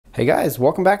Hey guys,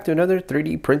 welcome back to another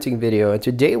 3D printing video, and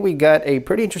today we got a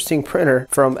pretty interesting printer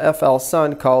from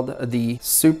Flsun called the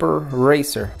Super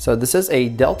Racer. So this is a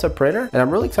Delta printer, and I'm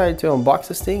really excited to unbox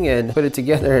this thing and put it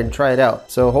together and try it out.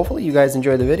 So hopefully you guys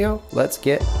enjoy the video. Let's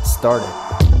get started.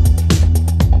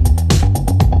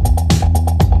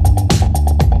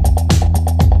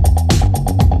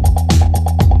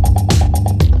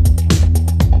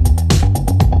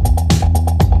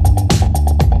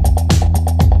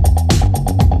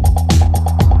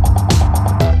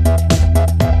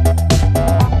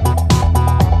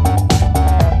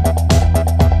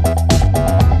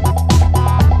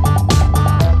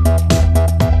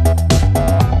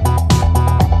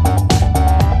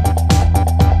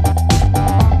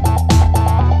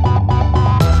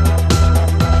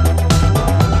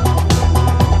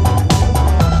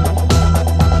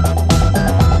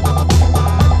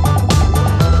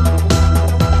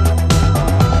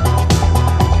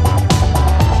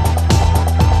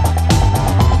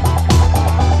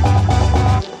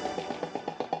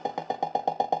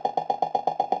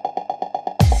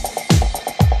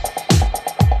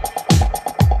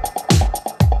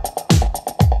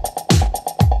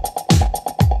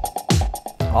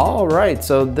 Alright,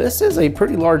 so this is a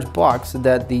pretty large box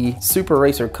that the Super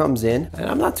Racer comes in, and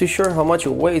I'm not too sure how much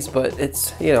it weighs, but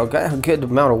it's, you know, got a good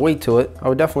amount of weight to it. I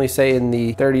would definitely say in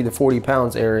the 30 to 40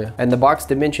 pounds area. And the box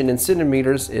dimension in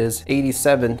centimeters is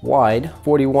 87 wide,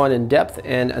 41 in depth,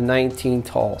 and a 19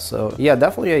 tall. So yeah,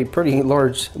 definitely a pretty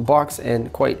large box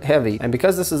and quite heavy. And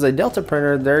because this is a Delta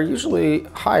printer, they're usually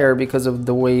higher because of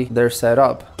the way they're set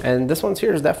up. And this one's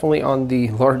here is definitely on the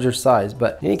larger size.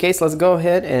 But in any case, let's go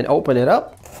ahead and open it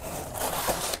up.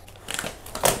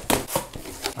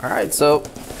 All right, so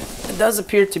it does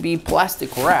appear to be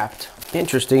plastic wrapped.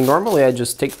 Interesting. Normally I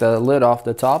just take the lid off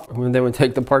the top and then we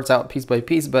take the parts out piece by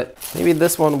piece, but maybe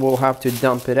this one we'll have to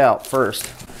dump it out first.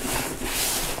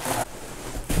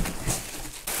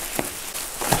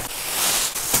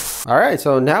 All right,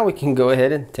 so now we can go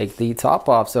ahead and take the top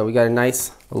off. So we got a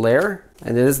nice layer,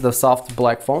 and it is the soft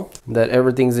black foam that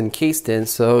everything's encased in.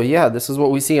 So yeah, this is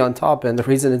what we see on top, and the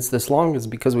reason it's this long is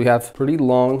because we have pretty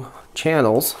long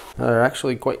channels that are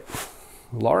actually quite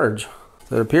large.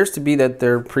 So it appears to be that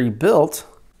they're pre-built,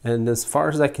 and as far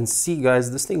as I can see,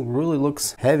 guys, this thing really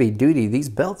looks heavy duty. These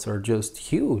belts are just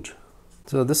huge.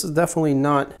 So this is definitely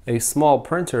not a small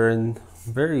printer and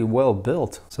very well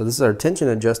built. So this is our tension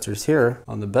adjusters here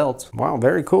on the belt. Wow,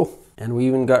 very cool. And we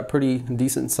even got pretty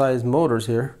decent sized motors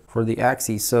here for the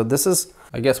axes. So this is,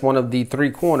 I guess, one of the 3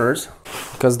 corners,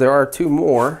 because there are 2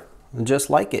 more just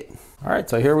like it. All right,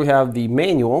 so here we have the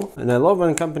manual, and I love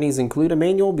when companies include a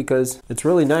manual because it's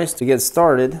really nice to get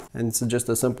started, and it's just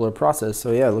a simpler process.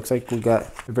 So yeah, it looks like we got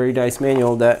a very nice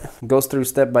manual that goes through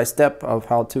step by step of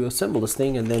how to assemble this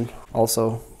thing and then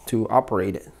also to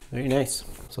operate it. Very nice.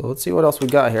 So let's see what else we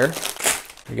got here.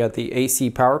 We got the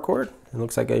AC power cord. It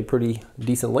looks like a pretty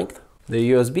decent length.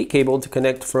 The USB cable to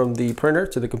connect from the printer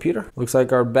to the computer. Looks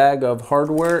like our bag of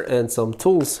hardware and some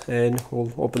tools, and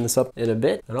we'll open this up in a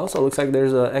bit. And also looks like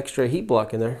there's an extra heat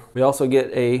block in there. We also get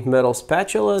a metal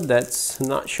spatula that's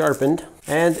not sharpened,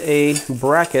 and a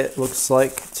bracket, looks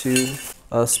like, to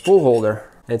a spool holder.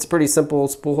 And it's a pretty simple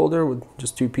spool holder with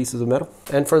just 2 pieces of metal.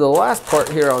 And for the last part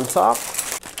here on top,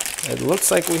 it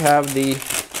looks like we have the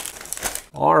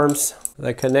arms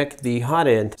that connect the hot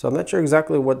end. So I'm not sure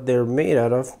exactly what they're made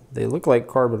out of. They look like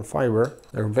carbon fiber.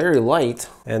 They're very light,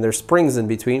 and there's springs in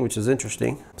between, which is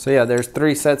interesting. So yeah, there's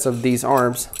 3 sets of these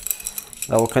arms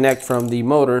that will connect from the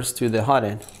motors to the hot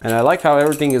end. And I like how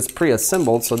everything is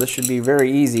pre-assembled, so this should be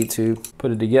very easy to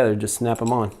put it together, just snap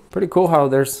them on. Pretty cool how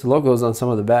there's logos on some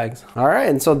of the bags. All right,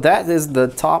 and so that is the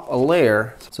top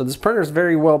layer. So this printer is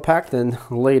very well packed and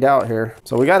laid out here.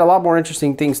 So we got a lot more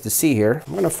interesting things to see here.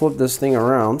 I'm gonna flip this thing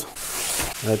around.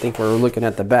 I think we're looking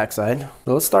at the back side.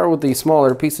 So let's start with the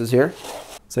smaller pieces here.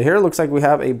 So here it looks like we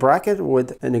have a bracket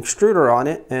with an extruder on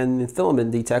it and a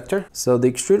filament detector. So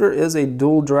the extruder is a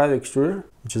dual drive extruder,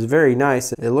 which is very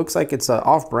nice. It looks like it's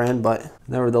off-brand, but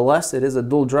nevertheless, it is a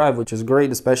dual drive, which is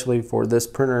great, especially for this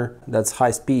printer that's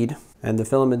high speed. And the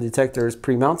filament detector is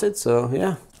pre-mounted, so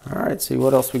yeah. All right, see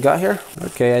what else we got here.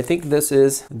 Okay, I think this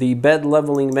is the bed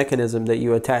leveling mechanism that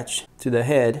you attach to the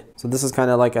head. So this is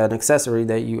kind of like an accessory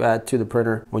that you add to the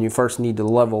printer when you first need to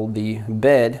level the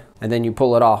bed, and then you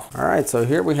pull it off. All right, so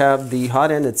here we have the hot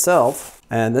end itself,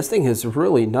 and this thing is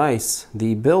really nice.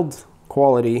 The build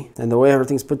quality and the way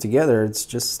everything's put together, it's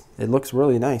just, it looks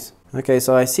really nice. Okay,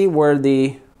 so I see where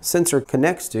the sensor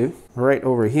connects to, right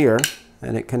over here,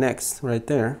 and it connects right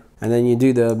there. And then you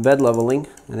do the bed leveling,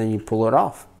 and then you pull it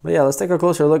off. But yeah, let's take a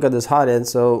closer look at this hot end.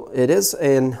 So it is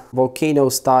an volcano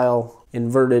style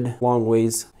inverted long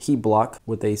ways heat block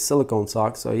with a silicone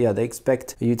sock. So yeah, they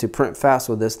expect you to print fast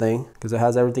with this thing because it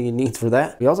has everything it needs for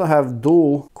that. We also have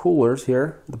dual coolers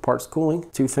here, the parts cooling,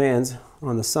 2 fans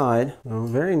on the side,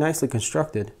 very nicely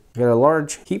constructed. We got a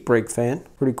large heat break fan,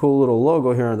 pretty cool little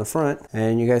logo here on the front,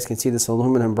 and you guys can see this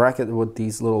aluminum bracket with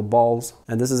these little balls,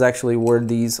 and this is actually where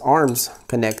these arms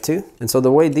connect to. And so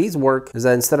the way these work is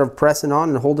that instead of pressing on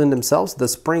and holding themselves, the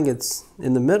spring it's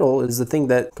in the middle is the thing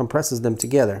that compresses them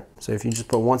together. So if you just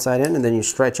put one side in and then you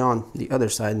stretch on the other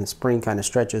side, and the spring kind of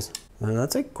stretches.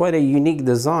 That's quite a unique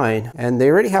design, and they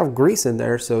already have grease in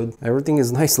there, so everything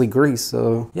is nicely greased.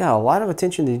 So yeah, a lot of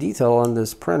attention to detail on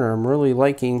this printer. I'm really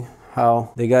liking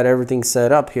how they got everything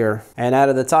set up here. And out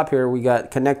of the top here, we got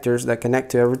connectors that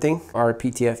connect to everything. Our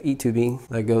PTFE tubing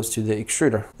that goes to the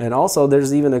extruder. And also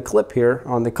there's even a clip here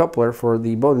on the coupler for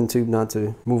the Bowden tube not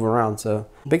to move around. So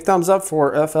big thumbs up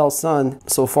for Flsun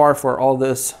so far for all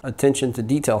this attention to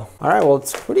detail. All right, well,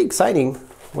 it's pretty exciting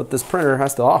what this printer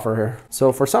has to offer here.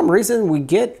 So for some reason we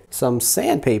get some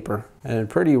sandpaper, and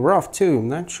pretty rough too. I'm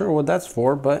not sure what that's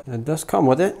for, but it does come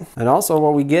with it. And also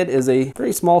what we get is a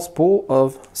pretty small spool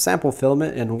of sample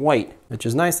filament in white, which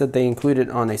is nice that they include it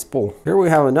on a spool. Here we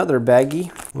have another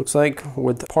baggie, looks like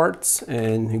with parts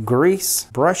and grease,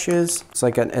 brushes. It's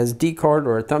like an SD card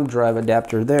or a thumb drive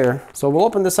adapter there. So we'll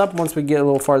open this up once we get a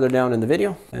little farther down in the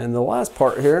video. And the last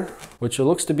part here, which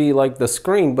looks to be like the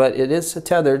screen, but it is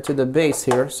tethered to the base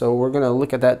here. So we're gonna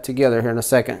look at that together here in a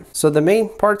second. So the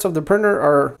main parts of the printer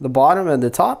are the bottom and the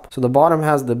top. So the bottom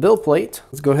has the build plate.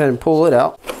 Let's go ahead and pull it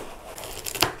out.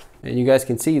 And you guys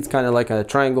can see it's kind of like a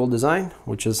triangle design,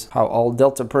 which is how all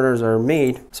Delta printers are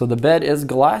made. So the bed is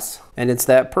glass, and it's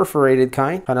that perforated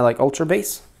kind of like Ultra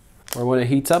Base, where when it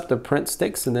heats up, the print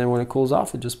sticks, and then when it cools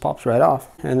off, it just pops right off.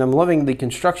 And I'm loving the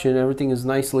construction. Everything is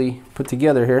nicely put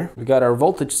together here. We got our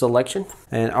voltage selection,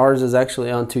 and ours is actually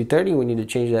on 230. We need to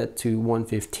change that to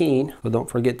 115, so don't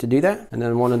forget to do that. And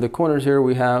then one of the corners here,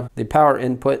 we have the power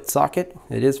input socket.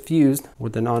 It is fused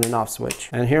with an on and off switch.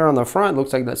 And here on the front,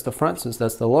 looks like that's the front, since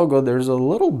that's the logo. There's a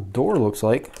little door, looks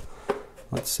like.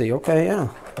 Let's see. Okay, yeah,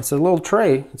 it's a little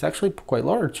tray. It's actually quite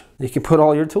large. You can put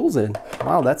all your tools in.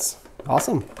 Wow, that's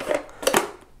awesome.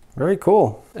 Very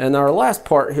cool. And our last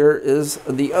part here is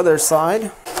the other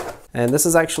side. And this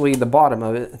is actually the bottom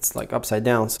of it. It's like upside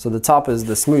down. So the top is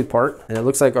the smooth part. And it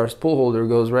looks like our spool holder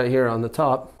goes right here on the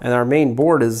top. And our main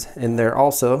board is in there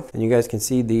also. And you guys can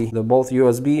see the both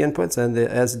USB inputs and the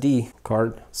SD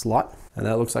card slot. And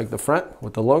that looks like the front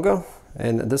with the logo.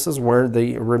 And this is where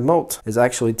the remote is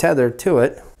actually tethered to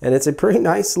it. And it's a pretty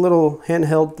nice little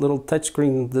handheld little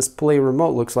touchscreen display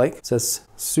remote, looks like. It says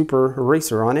Super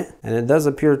Eraser on it. And it does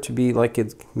appear to be like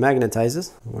it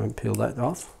magnetizes. I'm going to peel that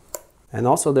off. And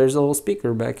also there's a little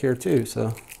speaker back here too.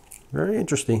 So very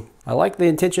interesting. I like the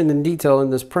attention and detail in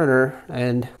this printer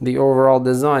and the overall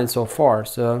design so far.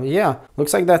 So yeah,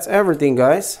 looks like that's everything,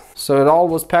 guys. So it all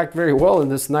was packed very well in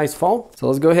this nice foam. So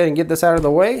let's go ahead and get this out of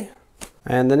the way.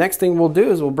 And the next thing we'll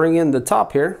do is we'll bring in the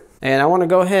top here. And I want to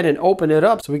go ahead and open it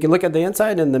up so we can look at the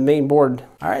inside and the main board.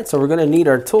 All right, so we're going to need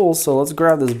our tools. So let's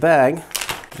grab this bag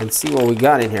and see what we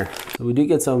got in here. So we do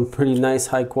get some pretty nice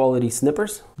high quality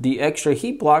snippers, the extra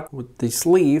heat block with the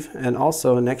sleeve, and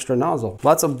also an extra nozzle.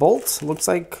 Lots of bolts. Looks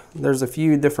like there's a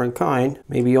few different kind,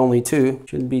 maybe only 2.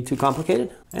 Shouldn't be too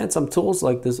complicated. And some tools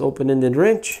like this open-ended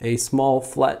wrench, a small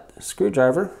flat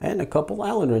screwdriver, and a couple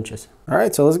Allen wrenches. All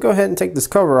right, so let's go ahead and take this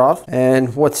cover off.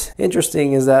 And what's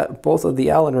interesting is that both of the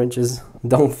Allen wrenches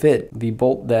don't fit the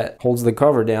bolt that holds the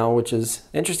cover down, which is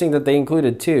interesting that they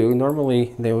included 2.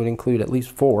 Normally they would include at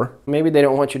least 4. Maybe they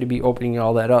don't want you to be opening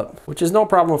all that up, which is no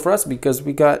problem for us because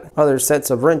we got other sets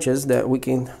of wrenches that we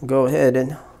can go ahead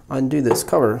and undo this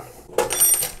cover.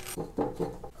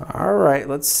 All right,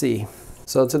 let's see.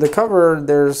 So to the cover,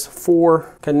 there's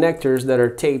 4 connectors that are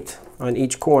taped on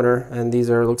each corner, and these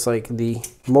are, looks like, the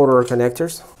motor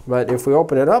connectors. But if we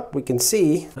open it up, we can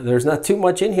see there's not too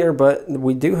much in here, but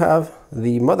we do have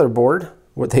the motherboard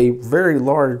with a very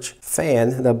large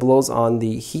fan that blows on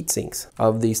the heat sinks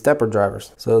of the stepper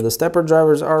drivers. So the stepper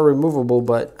drivers are removable,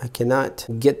 but I cannot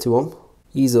get to them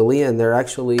easily, and they're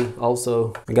actually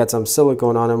also, I got some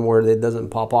silicone on them where it doesn't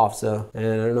pop off. So, and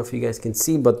I don't know if you guys can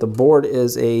see, but the board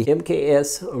is a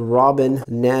MKS Robin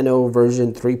Nano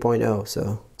version 3.0.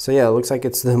 So yeah, it looks like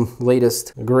it's the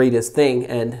latest, greatest thing,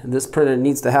 and this printer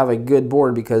needs to have a good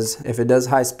board because if it does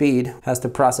high speed, it has to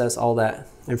process all that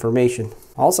information.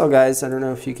 Also, guys, I don't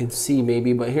know if you can see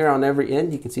maybe, but here on every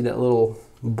end, you can see that little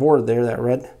board there, that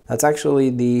red, that's actually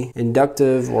the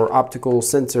inductive or optical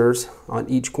sensors on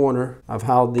each corner of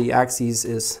how the axis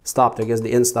is stopped, I guess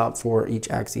the end stop for each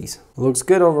axis. Looks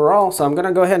good overall, so I'm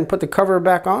gonna go ahead and put the cover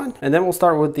back on, and then we'll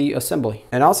start with the assembly.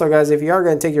 And also guys, if you are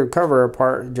gonna take your cover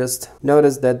apart, just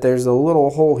notice that there's a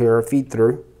little hole here, a feed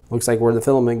through. Looks like where the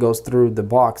filament goes through the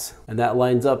box, and that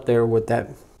lines up there with that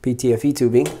PTFE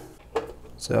tubing.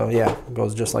 So yeah, it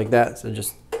goes just like that, so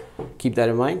just keep that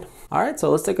in mind. All right,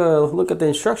 so let's take a look at the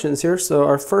instructions here. So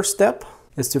our first step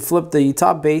is to flip the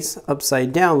top base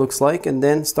upside down, looks like, and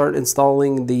then start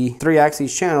installing the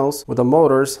 3-axis channels with the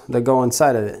motors that go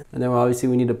inside of it. And then obviously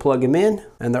we need to plug them in,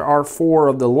 and there are 4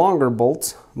 of the longer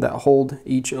bolts that hold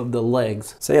each of the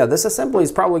legs. So yeah, this assembly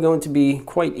is probably going to be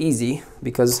quite easy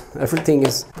because everything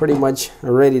is pretty much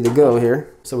ready to go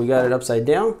here. So we got it upside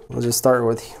down. We'll just start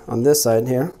with on this side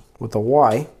here with the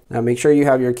Y. Now make sure you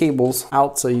have your cables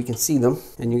out so you can see them,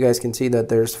 and you guys can see that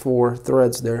there's 4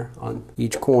 threads there on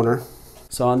each corner.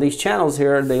 So on these channels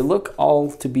here, they look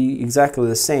all to be exactly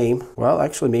the same. Well,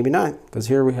 actually maybe not, because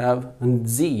here we have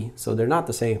Z, so they're not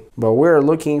the same. But we're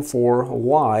looking for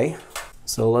Y,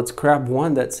 so let's grab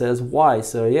one that says Y.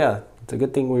 So yeah, it's a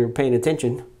good thing we were paying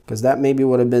attention, because that maybe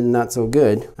would have been not so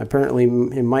good. Apparently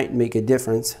it might make a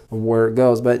difference of where it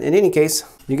goes, but in any case,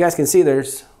 you guys can see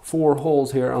there's 4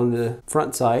 holes here on the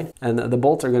front side, and the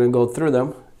bolts are going to go through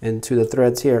them into the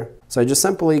threads here. So I just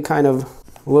simply kind of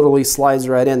literally slides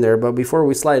right in there, but before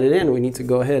we slide it in, we need to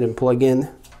go ahead and plug in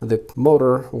the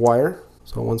motor wire.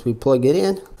 So once we plug it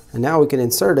in, and now we can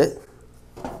insert it.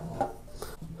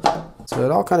 So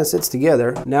it all kind of sits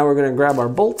together. Now we're going to grab our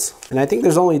bolts, and I think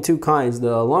there's only 2 kinds,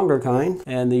 the longer kind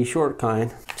and the short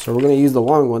kind. So we're going to use the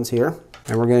long ones here,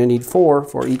 and we're going to need 4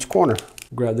 for each corner.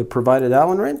 Grab the provided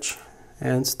Allen wrench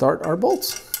and start our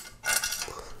bolts.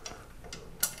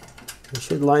 It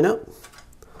should line up.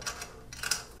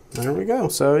 There we go.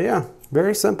 So yeah,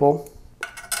 very simple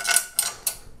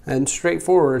and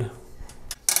straightforward.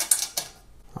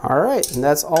 All right, and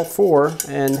that's all 4,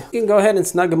 and you can go ahead and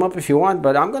snug them up if you want,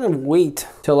 but I'm gonna wait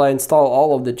till I install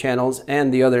all of the channels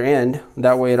and the other end.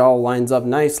 That way it all lines up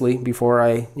nicely before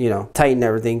I, tighten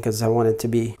everything, because I want it to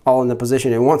be all in the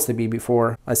position it wants to be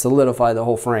before I solidify the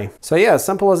whole frame. So yeah,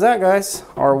 simple as that, guys.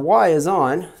 Our Y is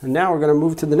on, and now we're gonna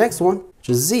move to the next one, which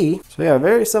is Z. So yeah,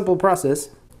 very simple process,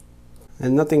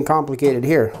 and nothing complicated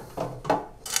here.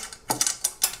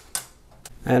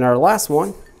 And our last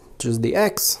one, which is the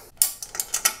X.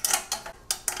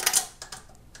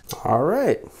 All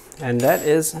right, and that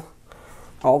is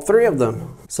all 3 of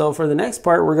them. So for the next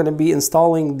part, we're going to be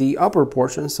installing the upper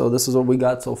portion. So this is what we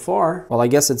got so far. Well, I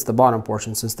guess it's the bottom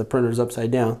portion since the printer's upside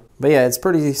down. But yeah, it's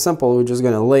pretty simple. We're just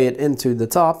going to lay it into the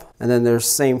top, and then there's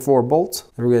same 4 bolts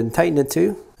that we're going to tighten it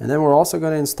to. And then we're also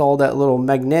going to install that little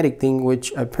magnetic thing,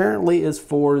 which apparently is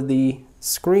for the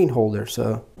screen holder.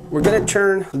 So we're going to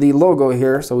turn the logo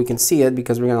here so we can see it,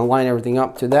 because we're going to line everything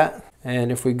up to that.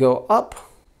 And if we go up,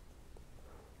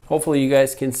 hopefully you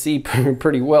guys can see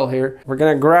pretty well here. We're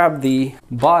gonna grab the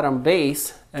bottom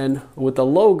base, and with the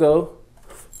logo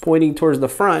pointing towards the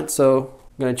front, so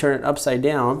I'm gonna turn it upside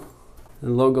down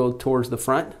and logo towards the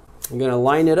front. I'm gonna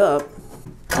line it up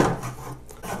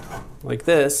like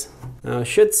this. Now it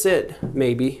should sit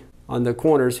maybe on the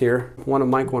corners here. One of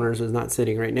my corners is not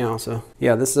sitting right now, so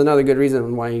yeah, this is another good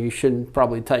reason why you shouldn't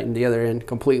probably tighten the other end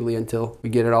completely until we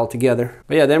get it all together.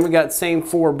 But yeah, then we got same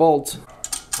 4 bolts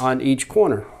on each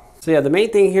corner. So yeah, the main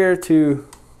thing here to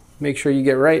make sure you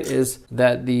get right is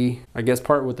that the, I guess,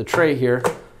 part with the tray here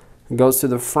goes to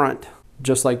the front,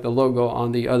 just like the logo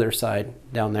on the other side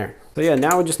down there. So yeah,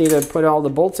 now we just need to put all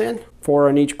the bolts in, 4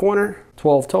 on each corner,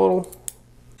 12 total.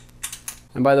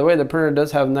 And by the way, the printer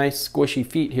does have nice squishy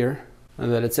feet here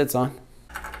that it sits on.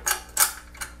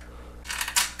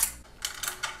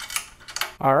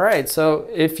 All right, so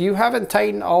if you haven't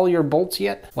tightened all your bolts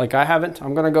yet, like I haven't,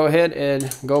 I'm gonna go ahead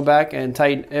and go back and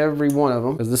tighten every one of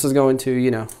them, because this is going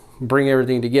to, bring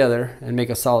everything together and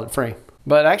make a solid frame.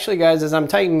 But actually guys, as I'm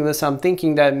tightening this, I'm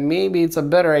thinking that maybe it's a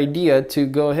better idea to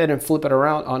go ahead and flip it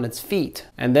around on its feet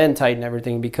and then tighten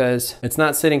everything, because it's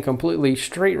not sitting completely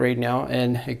straight right now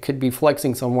and it could be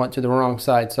flexing somewhat to the wrong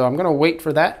side. So I'm gonna wait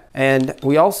for that. And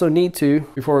we also need to,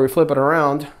 before we flip it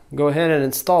around, go ahead and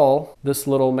install this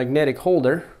little magnetic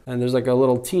holder. And there's like a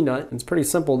little T-nut. It's pretty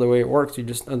simple the way it works. You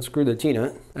just unscrew the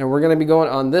T-nut. And we're gonna be going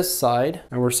on this side,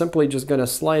 and we're simply just gonna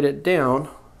slide it down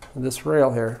this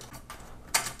rail here.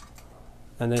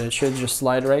 And then it should just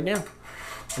slide right down,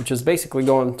 which is basically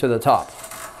going to the top.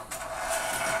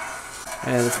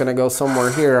 And it's gonna go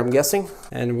somewhere here, I'm guessing.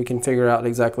 And we can figure out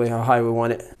exactly how high we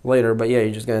want it later. But yeah,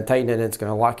 you're just gonna tighten it and it's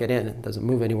gonna lock it in. It doesn't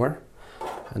move anywhere.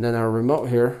 And then our remote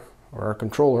here, or our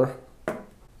controller,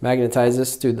 magnetize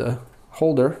this to the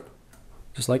holder,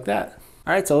 just like that.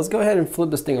 All right, so let's go ahead and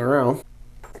flip this thing around.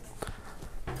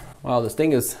 Wow, this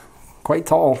thing is quite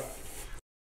tall.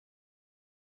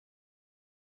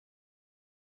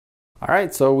 All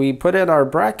right, so we put in our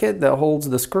bracket that holds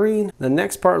the screen. The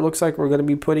next part looks like we're going to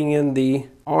be putting in the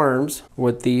arms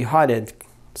with the hot end.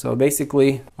 So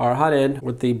basically our hot end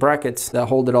with the brackets that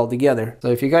hold it all together. So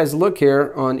if you guys look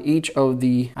here on each of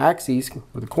the axes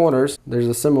with the corners, there's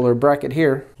a similar bracket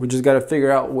here. We just got to figure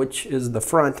out which is the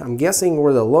front. I'm guessing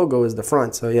where the logo is the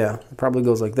front. So yeah, it probably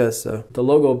goes like this. So the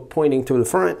logo pointing to the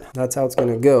front, that's how it's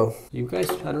going to go. You guys,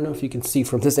 I don't know if you can see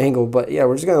from this angle, but yeah,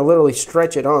 we're just going to literally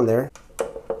stretch it on there.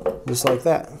 Just like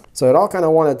that. So it all kind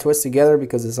of want to twist together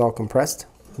because it's all compressed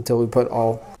until we put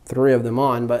all 3 of them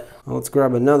on. But let's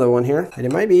grab another one here. And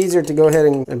it might be easier to go ahead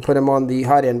and put them on the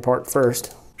hot end part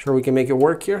first. I'm sure we can make it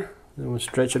work here. Then we'll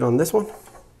stretch it on this one.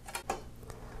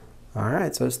 All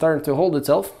right, so it's starting to hold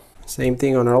itself. Same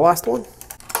thing on our last one.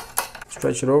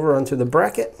 Stretch it over onto the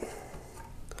bracket.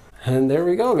 And there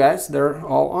we go, guys. They're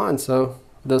all on. So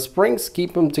the springs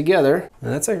keep them together.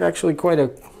 And that's actually quite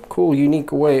a cool,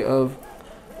 unique way of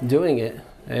doing it.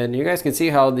 And you guys can see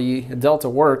how the delta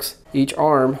works. Each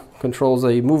arm controls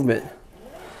a movement.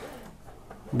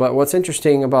 But what's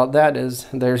interesting about that is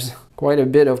there's quite a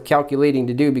bit of calculating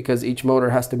to do because each motor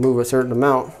has to move a certain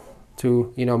amount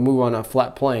to, you know, move on a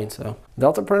flat plane. So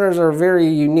Delta printers are very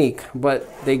unique, but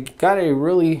they got a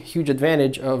really huge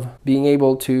advantage of being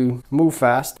able to move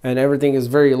fast, and everything is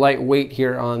very lightweight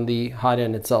here on the hot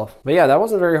end itself. But yeah, that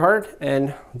wasn't very hard,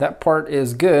 and that part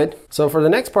is good. So for the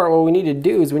next part, what we need to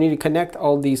do is we need to connect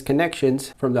all these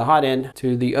connections from the hot end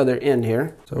to the other end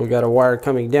here. So we got a wire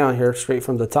coming down here straight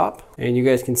from the top, and you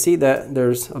guys can see that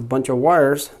there's a bunch of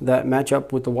wires that match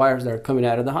up with the wires that are coming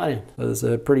out of the hot end. So it's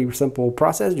a pretty simple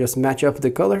process. Just match up the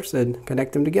colors and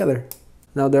connect them together.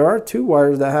 Now there are two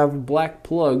wires that have black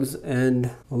plugs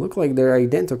and look like they're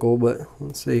identical, but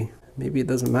let's see. Maybe it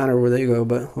doesn't matter where they go,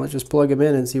 but let's just plug them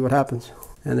in and see what happens.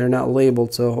 And they're not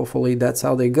labeled, so hopefully that's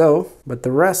how they go. But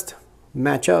the rest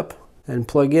match up and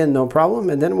plug in no problem.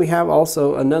 And then we have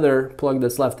also another plug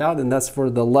that's left out, and that's for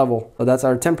the level. So that's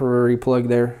our temporary plug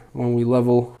there when we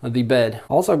level the bed.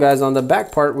 Also guys, on the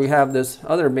back part we have this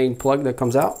other main plug that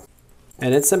comes out.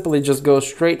 And it simply just goes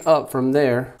straight up from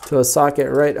there to a socket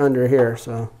right under here.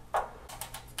 So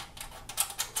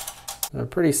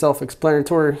pretty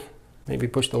self-explanatory. Maybe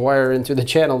push the wire into the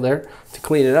channel there to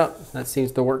clean it up. That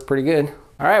seems to work pretty good.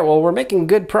 All right, well, we're making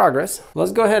good progress.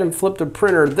 Let's go ahead and flip the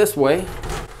printer this way.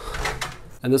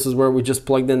 And this is where we just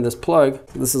plugged in this plug.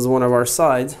 This is one of our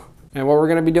sides. And what we're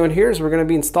going to be doing here is we're going to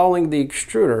be installing the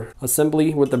extruder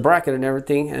assembly with the bracket and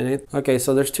everything. And okay,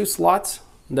 so there's two slots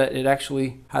that it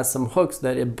actually has some hooks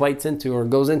that it bites into or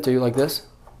goes into like this.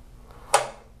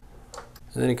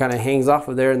 And then it kind of hangs off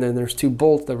of there, and then there's two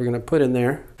bolts that we're going to put in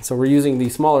there. So we're using the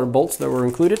smaller bolts that were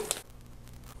included.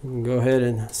 We can go ahead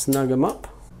and snug them up.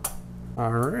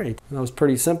 All right, that was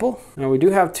pretty simple. Now we do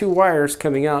have two wires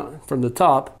coming out from the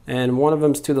top, and one of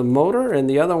them's to the motor and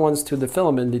the other one's to the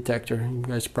filament detector. You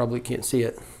guys probably can't see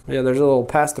it. Yeah, there's a little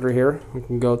pass-through here. We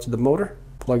can go to the motor,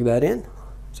 plug that in.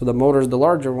 So the motor is the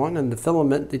larger one and the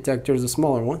filament detector is the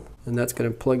smaller one, and that's going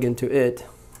to plug into it.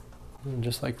 And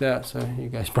just like that. So you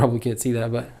guys probably can't see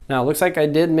that, but now it looks like I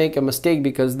did make a mistake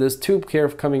because this tube here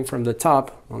coming from the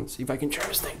top, let's see if I can turn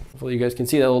this thing. Hopefully you guys can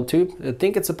see that little tube. I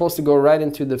think it's supposed to go right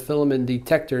into the filament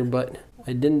detector, but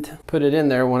I didn't put it in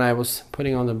there when I was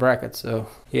putting on the bracket. So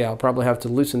yeah, I'll probably have to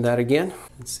loosen that again.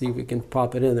 Let's see if we can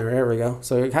pop it in there. There we go.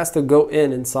 So it has to go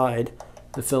inside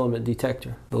the filament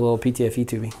detector, the little PTFE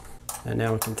tubing. And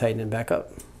now we can tighten it back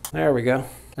up. There we go.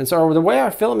 And so the way our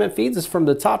filament feeds is from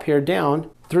the top here down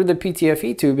through the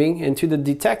PTFE tubing into the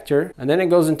detector, and then it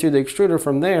goes into the extruder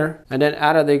from there, and then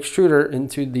out of the extruder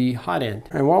into the hot end.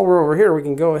 And while we're over here, we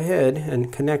can go ahead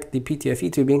and connect the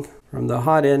PTFE tubing from the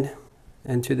hot end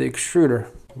into the extruder.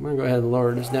 I'm gonna go ahead and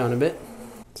lower this down a bit.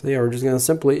 So yeah, we're just gonna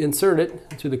simply insert it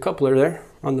into the coupler there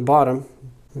on the bottom,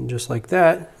 and just like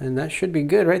that, and that should be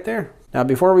good right there. Now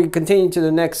before we continue to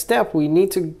the next step, we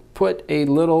need to put a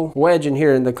little wedge in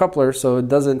here in the coupler so it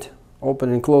doesn't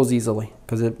open and close easily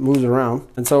because it moves around.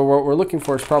 And so what we're looking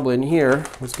for is probably in here.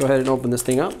 Let's go ahead and open this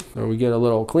thing up. So we get a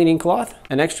little cleaning cloth,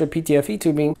 an extra PTFE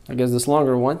tubing, I guess this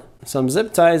longer one, some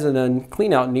zip ties and then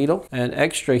clean out needle, an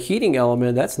extra heating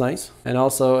element, that's nice, and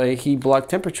also a heat block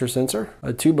temperature sensor,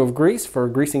 a tube of grease for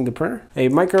greasing the printer, a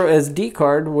micro SD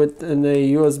card with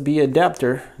a USB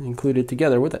adapter included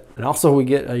together with it. And also we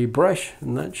get a brush.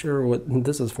 I'm not sure what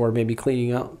this is for, maybe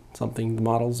cleaning out something, the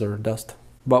models or dust.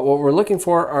 But what we're looking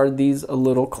for are these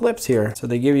little clips here. So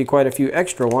they give you quite a few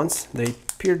extra ones. They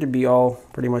appear to be all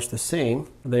pretty much the same.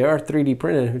 They are 3D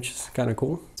printed, which is kind of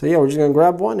cool. So yeah, we're just gonna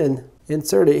grab one and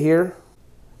insert it here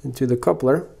into the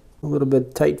coupler. A little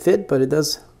bit tight fit, but it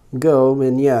does go,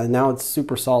 and yeah, now it's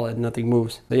super solid, nothing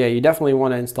moves. So yeah, you definitely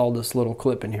want to install this little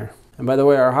clip in here. And by the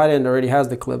way, our hot end already has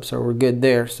the clip, so we're good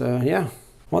there. So yeah,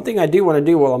 one thing I do want to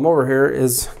do while I'm over here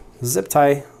is zip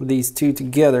tie these two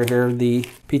together here, the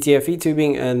PTFE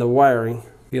tubing and the wiring.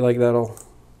 I feel like that'll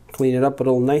clean it up a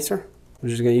little nicer. We're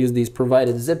just going to use these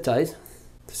provided zip ties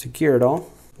to secure it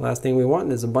all. Last thing we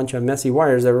want is a bunch of messy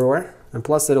wires everywhere, and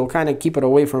plus it'll kind of keep it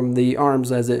away from the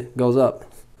arms as it goes up.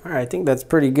 All right, I think that's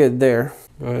pretty good there.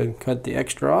 Go ahead and cut the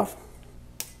extra off.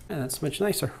 And that's much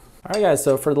nicer. All right guys,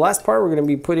 so for the last part, we're gonna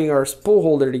be putting our spool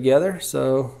holder together.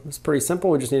 So it's pretty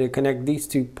simple. We just need to connect these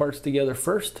two parts together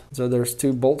first. So there's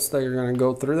 2 bolts that are gonna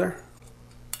go through there.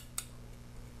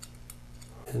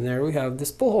 And there we have the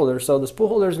spool holder. So the spool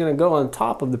holder is gonna go on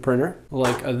top of the printer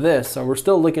like this. So we're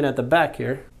still looking at the back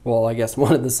here. Well, I guess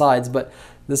one of the sides, but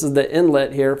this is the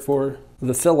inlet here for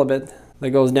the filament that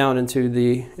goes down into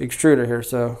the extruder here.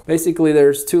 So basically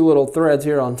there's 2 little threads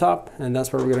here on top, and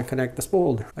that's where we're gonna connect the spool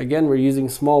holder. Again, we're using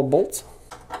small bolts.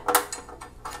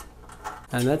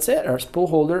 And that's it, our spool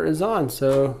holder is on.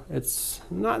 So it's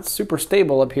not super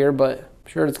stable up here, but I'm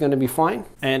sure it's gonna be fine.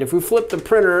 And if we flip the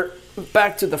printer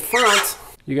back to the front,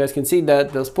 you guys can see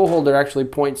that the spool holder actually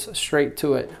points straight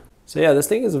to it. So yeah, this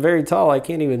thing is very tall. I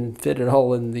can't even fit it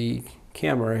all in the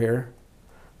camera here.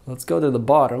 Let's go to the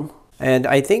bottom. And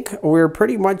I think we're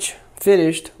pretty much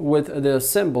finished with the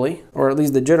assembly, or at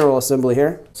least the general assembly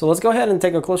here. So let's go ahead and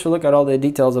take a closer look at all the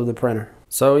details of the printer.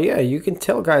 So yeah, you can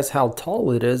tell guys how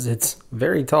tall it is. It's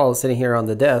very tall sitting here on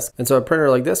the desk. And so a printer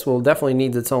like this will definitely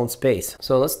need its own space.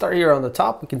 So let's start here on the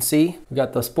top. We can see we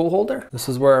got the spool holder. This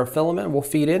is where our filament will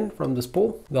feed in from the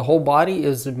spool. The whole body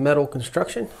is metal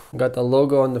construction. We got the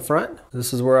logo on the front.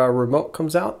 This is where our remote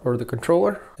comes out, or the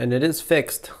controller. And it is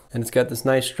fixed. And it's got this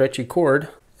nice stretchy cord.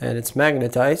 And it's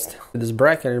magnetized with this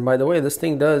bracket. And by the way, this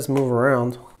thing does move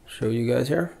around. Show you guys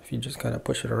here. If you just kind of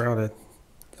push it around,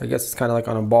 I guess it's kind of like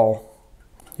on a ball.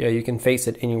 Yeah, you can face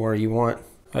it anywhere you want.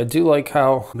 I do like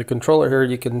how the controller here,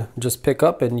 you can just pick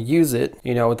up and use it,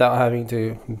 you know, without having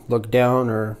to look down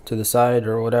or to the side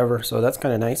or whatever. So that's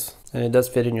kind of nice. And it does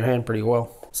fit in your hand pretty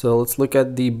well. So let's look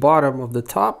at the bottom of the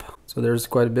top. So there's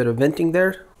quite a bit of venting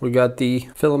there. We got the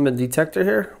filament detector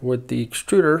here with the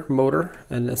extruder motor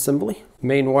and assembly.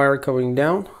 Main wire coming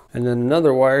down, and then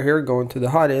another wire here going to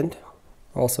the hot end,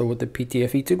 also with the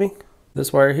PTFE tubing.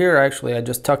 This wire here, actually, I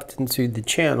just tucked into the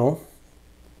channel,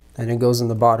 and it goes in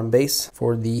the bottom base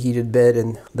for the heated bed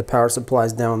and the power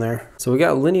supplies down there. So we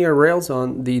got linear rails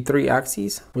on the 3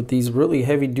 axes with these really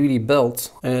heavy duty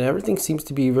belts, and everything seems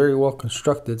to be very well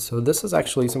constructed. So this is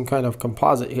actually some kind of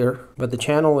composite here, but the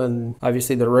channel and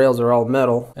obviously the rails are all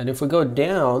metal. And if we go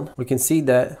down, we can see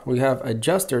that we have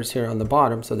adjusters here on the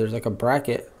bottom. So there's like a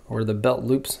bracket where the belt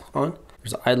loops on.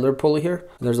 There's an idler pulley here.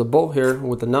 There's a bolt here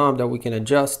with a knob that we can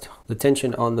adjust the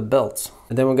tension on the belts.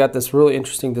 And then we got this really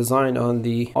interesting design on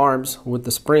the arms with the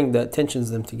spring that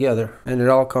tensions them together. And it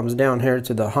all comes down here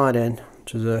to the hot end,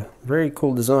 which is a very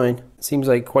cool design. It seems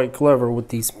like quite clever with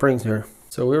these springs here.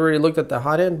 So we already looked at the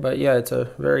hot end, but yeah, it's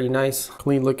a very nice,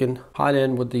 clean looking hot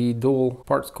end with the dual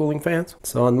parts cooling fans.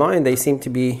 So on mine, they seem to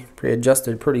be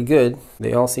pre-adjusted pretty good.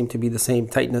 They all seem to be the same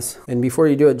tightness. And before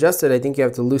you do adjust it, I think you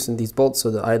have to loosen these bolts so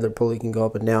the idler pulley can go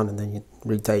up and down, and then you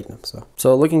retighten them.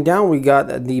 So looking down, we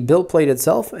got the build plate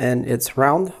itself, and it's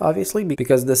round, obviously,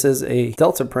 because this is a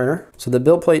Delta printer. So the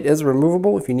build plate is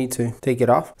removable if you need to take it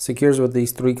off. It secures with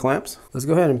these 3 clamps. Let's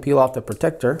go ahead and peel off the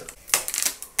protector.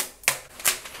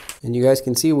 And you guys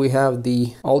can see we have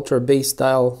the ultra base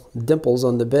style dimples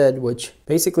on the bed, which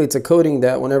basically it's a coating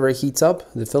that whenever it heats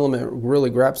up, the filament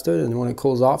really grabs to it, and when it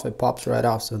cools off, it pops right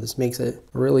off. So this makes it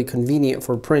really convenient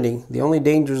for printing. The only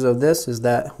dangers of this is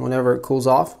that whenever it cools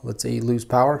off, let's say you lose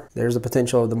power, there's a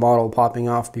potential of the model popping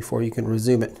off before you can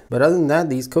resume it. But other than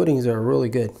that, these coatings are really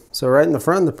good. So right in the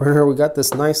front of the printer, we got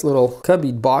this nice little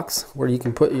cubby box where you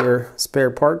can put your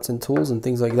spare parts and tools and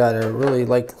things like that. I really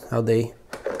like how they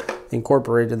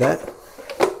incorporated that.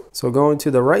 So going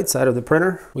to the right side of the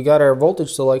printer, we got our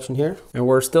voltage selection here, and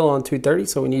we're still on 230,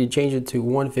 so we need to change it to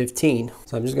 115.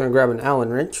 So I'm just going to grab an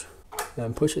Allen wrench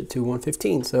and push it to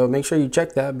 115. So make sure you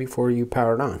check that before you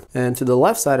power it on. And to the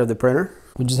left side of the printer,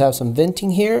 we just have some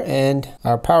venting here and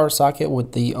our power socket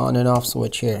with the on and off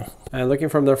switch here. And looking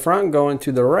from the front, going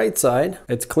to the right side,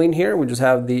 it's clean here. We just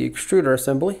have the extruder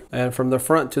assembly. And from the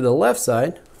front to the left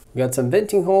side, we got some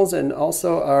venting holes and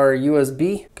also our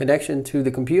USB connection to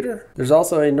the computer. There's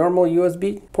also a normal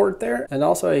USB port there and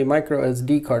also a micro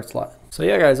SD card slot. So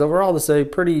yeah guys, overall this is a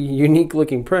pretty unique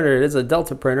looking printer. It is a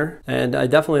Delta printer and I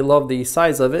definitely love the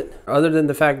size of it. Other than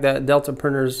the fact that Delta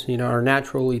printers, you know, are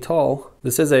naturally tall,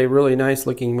 this is a really nice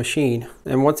looking machine.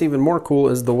 And what's even more cool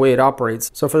is the way it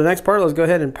operates. So for the next part, let's go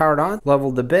ahead and power it on,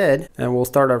 level the bed, and we'll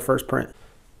start our first print.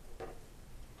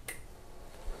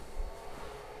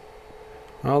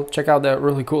 Well, check out that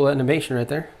really cool animation right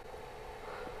there.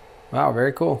 Wow,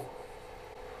 very cool.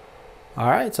 All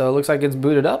right, so it looks like it's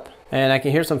booted up and I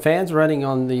can hear some fans running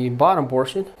on the bottom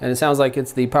portion and it sounds like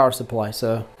it's the power supply.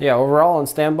 So yeah, overall on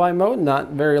standby mode,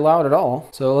 not very loud at all.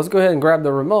 So let's go ahead and grab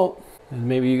the remote and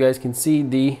maybe you guys can see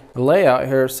the layout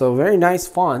here. So very nice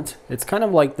font. It's kind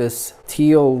of like this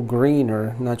teal green,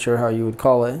 or not sure how you would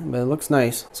call it, but it looks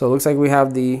nice. So it looks like we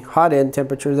have the hot end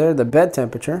temperature there, the bed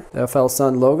temperature, the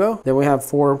Flsun logo. Then we have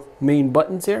 4 main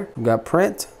buttons here. We've got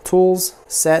print, tools,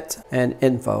 set, and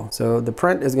info. So the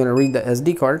print is going to read the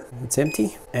SD card. It's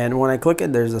empty. And when I click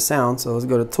it, there's a sound. So let's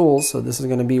go to tools. So this is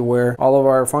going to be where all of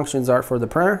our functions are for the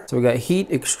printer. So we got heat,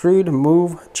 extrude,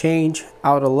 move, change,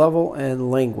 auto level, and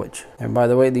language. And by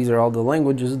the way, these are all the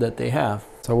languages that they have.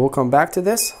 So we'll come back to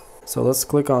this. So let's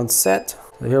click on set.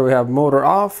 So here we have motor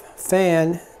off,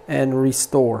 fan, and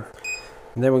restore.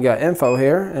 And then we got info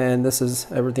here, and this is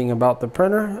everything about the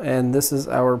printer, and this is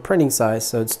our printing size.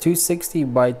 So it's 260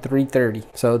 by 330.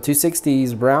 So 260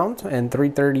 is round and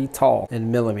 330 tall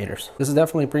in millimeters. This is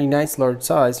definitely a pretty nice large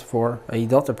size for a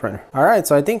Delta printer. All right,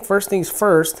 so I think first things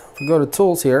first, if we go to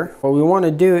tools here, what we want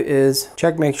to do is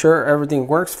check, make sure everything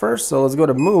works first. So let's go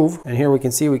to move, and here we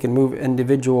can see we can move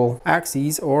individual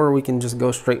axes, or we can just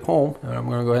go straight home. And I'm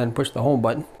going to go ahead and push the home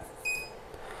button.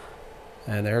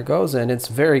 And there it goes, and it's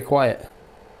very quiet.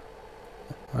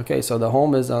 Okay, so the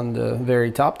home is on the very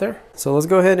top there. So let's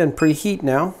go ahead and preheat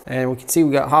now. And we can see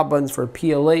we got hot buttons for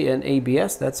PLA and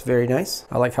ABS. That's very nice.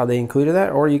 I like how they included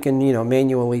that. Or you can, you know,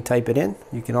 manually type it in.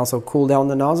 You can also cool down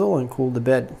the nozzle and cool the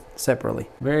bed separately.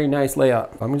 Very nice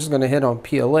layout. I'm just going to hit on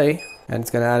PLA and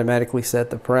it's going to automatically set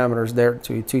the parameters there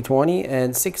to 220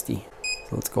 and 60.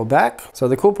 So let's go back. So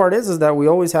the cool part is that we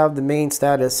always have the main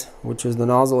status, which is the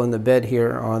nozzle and the bed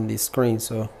here on the screen.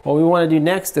 So what we want to do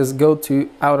next is go to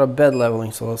out of bed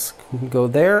leveling. So let's go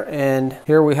there, and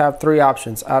here we have 3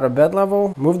 options. Out of bed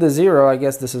level, move the 0. I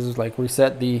guess this is like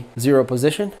reset the 0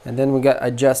 position, and then we got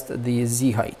adjust the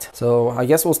Z height. So I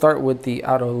guess we'll start with the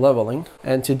auto leveling,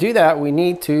 and to do that we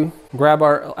need to grab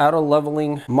our auto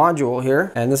leveling module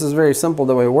here, and this is very simple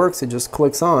the way it works. It just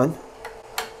clicks on.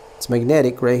 It's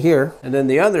magnetic right here, and then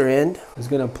the other end is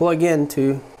going to plug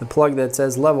into the plug that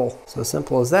says level. So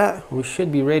simple as that. We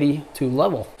should be ready to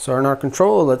level. So in our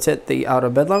controller, let's hit the out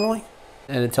of bed leveling,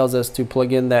 and it tells us to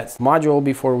plug in that module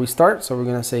before we start. So we're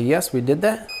going to say yes, we did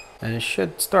that, and it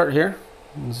should start here.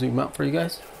 I'll zoom out for you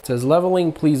guys. It says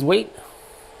leveling, please wait.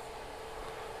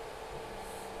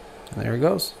 And there it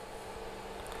goes,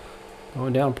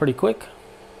 going down pretty quick.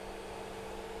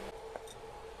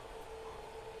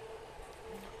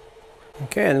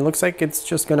 Okay, and it looks like it's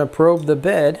just going to probe the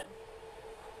bed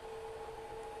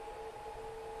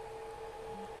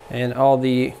and all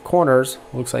the corners.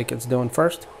 Looks like it's doing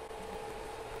first.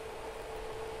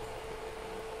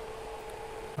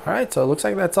 All right, so it looks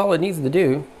like that's all it needs to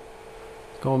do.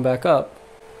 It's going back up.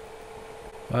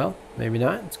 Well, maybe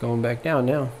not. It's going back down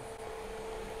now.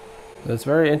 It's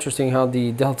very interesting how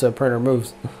the Delta printer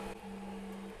moves.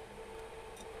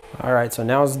 All right, so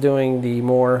now it's doing the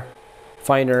more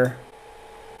finer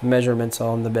measurements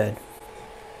on the bed.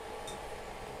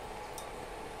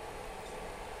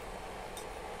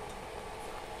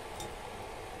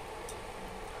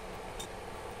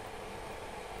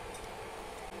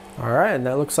 All right, and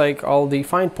that looks like all the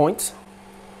fine points.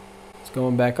 It's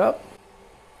going back up.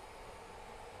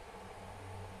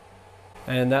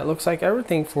 And that looks like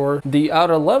everything for the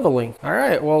auto leveling. All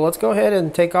right, well, let's go ahead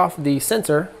and take off the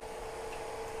sensor.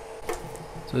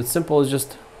 So it's simple as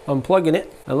just unplugging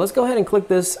it. And let's go ahead and click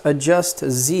this adjust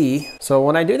Z. So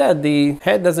when I do that, the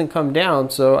head doesn't come down.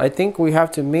 So I think we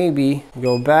have to maybe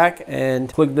go back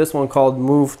and click this one called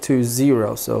move to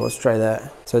 0. So let's try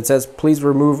that. So it says please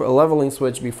remove a leveling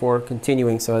switch before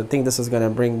continuing. So I think this is going to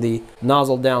bring the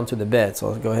nozzle down to the bed. So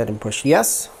let's go ahead and push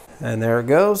yes. And there it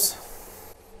goes.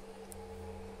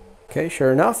 Okay,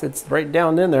 sure enough, it's right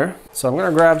down in there. So I'm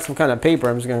gonna grab some kind of paper.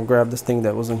 I'm just gonna grab this thing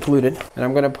that was included, and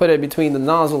I'm gonna put it between the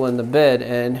nozzle and the bed,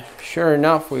 and sure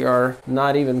enough, we are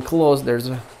not even close. There's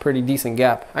pretty decent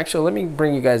gap. Actually, let me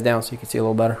bring you guys down so you can see a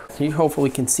little better. You hopefully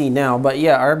can see now, but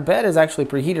yeah, our bed is actually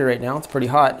preheated right now. It's pretty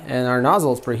hot, and our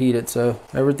nozzle is preheated, so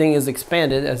everything is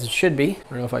expanded as it should be. I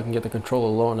don't know if I can get the controller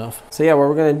low enough. So yeah, what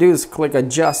we're gonna do is click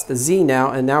adjust the Z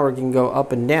now, and now we can go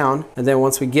up and down, and then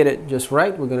once we get it just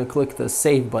right, we're gonna click the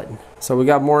save button. So we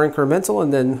got more incremental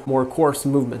and then more coarse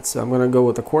movements. So I'm gonna go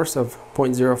with a coarse of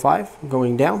 0.05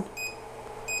 going down.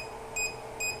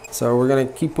 So we're gonna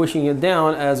keep pushing it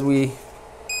down as we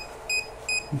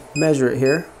measure it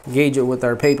here, gauge it with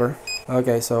our paper.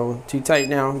 Okay, so too tight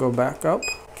now, go back up.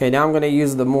 Okay, now I'm gonna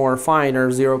use the more fine, or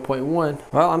 0.1.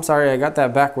 Well, I'm sorry, I got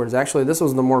that backwards. Actually, this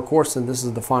was the more coarse and this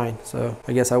is the fine. So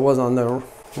I guess I was on the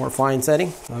more fine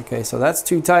setting. Okay, so that's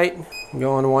too tight.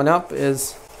 Going one up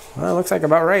is, well, it looks like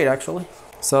about right actually.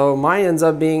 So mine ends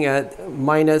up being at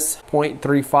minus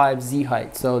 0.35 Z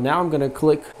height. So now I'm gonna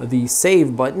click the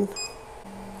save button,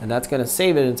 and that's gonna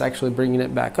save it. It's actually bringing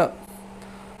it back up.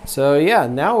 So yeah,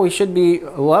 now we should be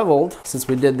leveled since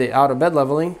we did the out of bed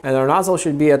leveling, and our nozzle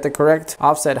should be at the correct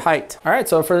offset height. All right,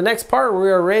 so for the next part, we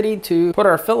are ready to put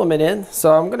our filament in.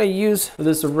 So I'm gonna use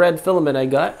this red filament I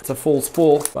got. It's a full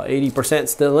spool, about 80%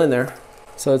 still in there.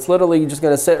 So it's literally just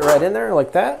gonna sit right in there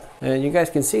like that. And you guys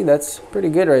can see that's pretty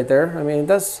good right there. I mean, it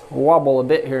does wobble a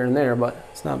bit here and there, but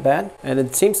it's not bad. And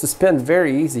it seems to spin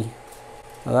very easy.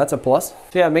 Well, that's a plus.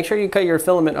 So yeah, make sure you cut your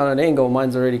filament on an angle.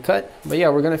 Mine's already cut. But yeah,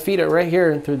 we're gonna feed it right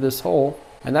here through this hole.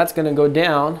 And that's gonna go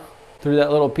down through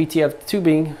that little PTF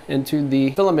tubing into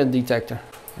the filament detector.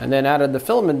 And then out of the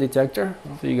filament detector,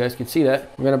 hopefully you guys can see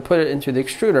that, we're gonna put it into the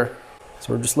extruder.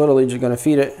 So we're just literally just gonna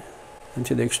feed it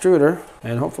into the extruder.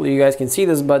 And hopefully you guys can see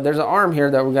this, but there's an arm here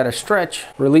that we gotta stretch,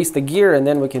 release the gear, and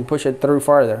then we can push it through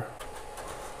farther.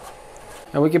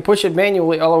 And we can push it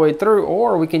manually all the way through,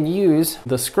 or we can use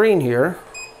the screen here.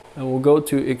 And we'll go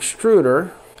to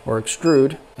extruder or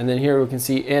extrude, and then here we can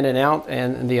see in and out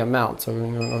and the amount. So we're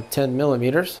gonna go 10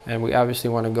 millimeters, and we obviously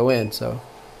want to go in, so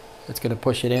it's gonna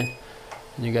push it in,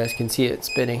 and you guys can see it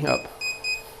spinning up.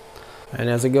 And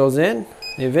as it goes in,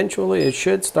 eventually it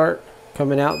should start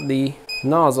coming out the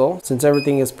nozzle since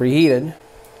everything is preheated,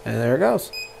 and there it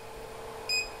goes.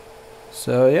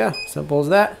 So yeah, simple as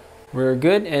that. We're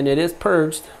good, and it is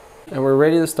purged, and we're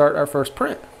ready to start our first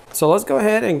print. So let's go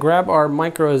ahead and grab our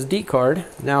micro SD card.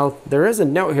 Now there is a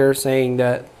note here saying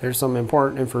that there's some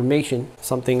important information,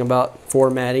 something about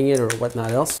formatting it or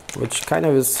whatnot else, which kind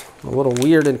of is a little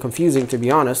weird and confusing to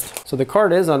be honest. So the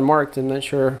card is unmarked. I'm not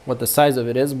sure what the size of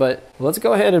it is, but let's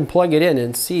go ahead and plug it in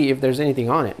and see if there's anything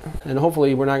on it. And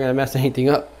hopefully we're not gonna mess anything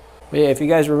up. But yeah, if you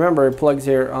guys remember, it plugs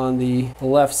here on the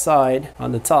left side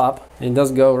on the top, and it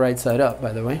does go right side up,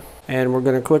 by the way. And we're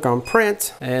gonna click on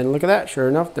print, and look at that, sure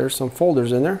enough, there's some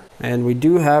folders in there. And we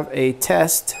do have a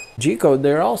test G-code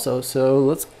there also, so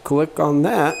let's click on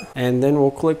that, and then we'll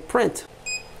click print.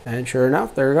 And sure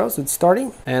enough, there it goes, it's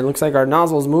starting. And it looks like our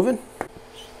nozzle is moving.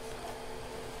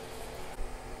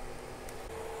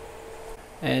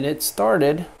 And it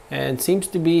started, and seems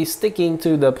to be sticking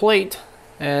to the plate.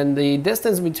 And the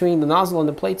distance between the nozzle and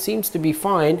the plate seems to be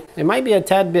fine. It might be a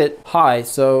tad bit high,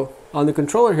 so on the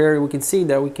controller here, we can see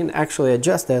that we can actually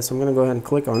adjust that. So I'm gonna go ahead and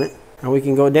click on it. And we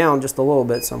can go down just a little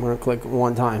bit, so I'm gonna click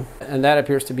one time. And that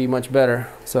appears to be much better.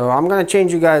 So I'm gonna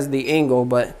change you guys the angle,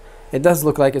 but it does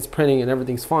look like it's printing and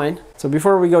everything's fine. So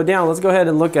before we go down, let's go ahead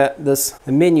and look at this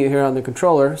menu here on the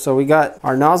controller. So we got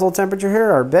our nozzle temperature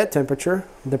here, our bed temperature,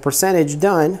 the percentage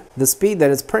done, the speed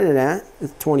that it's printed at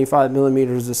is 25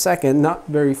 millimeters a second, not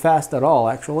very fast at all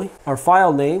actually. Our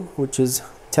file name, which is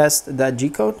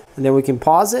test.g-code, and then we can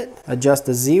pause it, adjust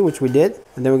the Z, which we did,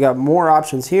 and then we got more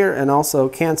options here, and also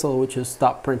cancel, which is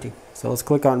stop printing. So let's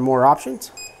click on more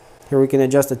options. Here we can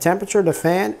adjust the temperature, the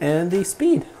fan, and the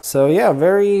speed. So yeah,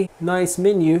 very nice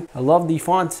menu. I love the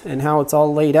font and how it's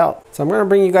all laid out. So I'm gonna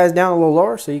bring you guys down a little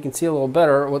lower so you can see a little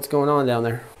better what's going on down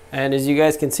there. And as you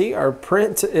guys can see, our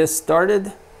print is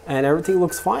started and everything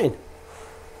looks fine.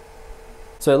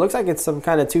 So it looks like it's some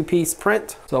kind of two-piece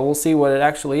print. So we'll see what it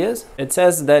actually is. It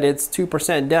says that it's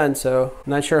 2% done, so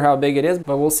I'm not sure how big it is,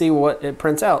 but we'll see what it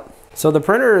prints out. So the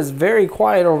printer is very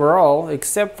quiet overall,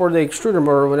 except for the extruder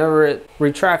motor. Whenever it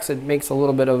retracts, it makes a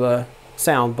little bit of a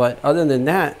sound, but other than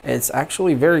that, it's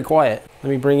actually very quiet.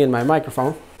 Let me bring in my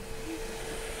microphone.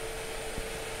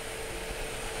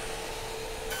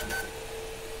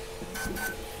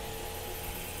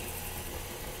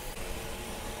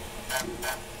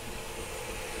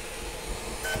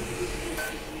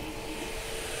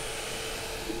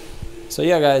 So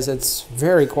yeah guys, it's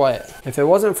very quiet. If it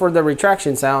wasn't for the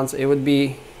retraction sounds, it would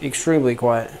be extremely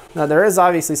quiet. Now there is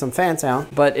obviously some fan sound,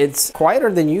 but it's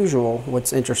quieter than usual,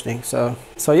 what's interesting. So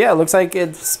yeah, it looks like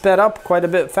it sped up quite a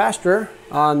bit faster.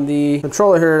 On the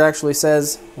controller here, it actually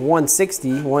says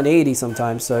 160, 180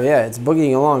 sometimes. So yeah, it's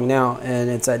boogieing along now, and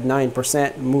it's at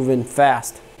 9%, moving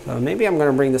fast. So maybe I'm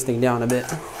gonna bring this thing down a bit.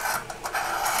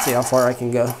 See how far I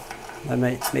can go. That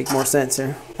might make more sense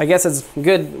here. I guess it's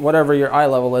good whatever your eye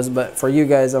level is, but for you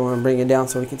guys, I want to bring it down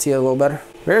so we can see it a little better.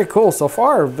 Very cool so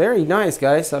far, very nice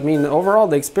guys. I mean, overall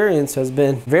the experience has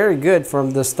been very good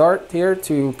from the start here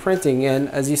to printing, and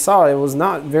as you saw, it was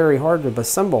not very hard to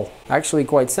assemble, actually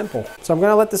quite simple. So I'm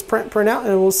gonna let this print out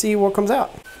and we'll see what comes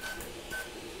out.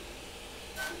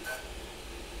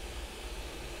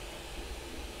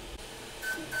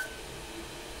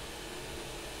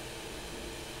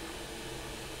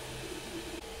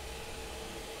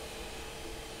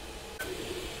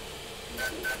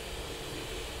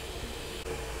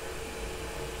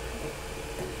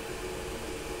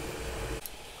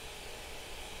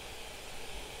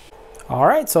 All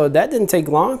right, so that didn't take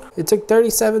long. It took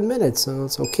 37 minutes, so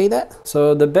it's okay that.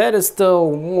 So the bed is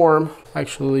still warm,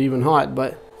 actually even hot,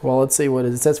 but well, let's see what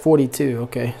it is. It says 42,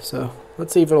 okay. So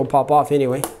let's see if it'll pop off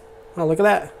anyway. Oh, look at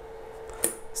that.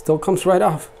 Still comes right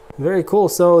off. Very cool.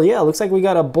 So yeah, looks like we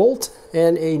got a bolt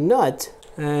and a nut.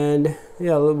 And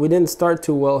yeah, we didn't start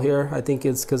too well here. I think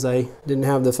it's because I didn't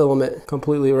have the filament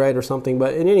completely right or something.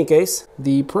 But in any case,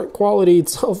 the print quality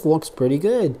itself looks pretty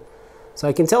good. So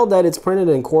I can tell that it's printed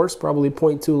in coarse, probably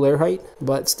 0.2 layer height,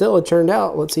 but still it turned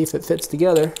out. Let's see if it fits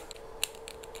together.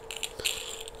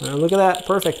 Look at that,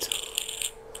 perfect.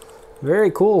 Very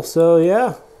cool. So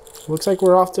yeah, looks like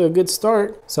we're off to a good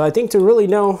start. So I think to really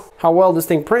know how well this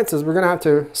thing prints is we're gonna have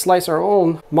to slice our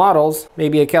own models,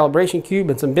 maybe a calibration cube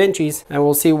and some benchies, and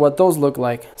we'll see what those look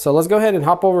like. So let's go ahead and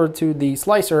hop over to the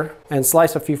slicer and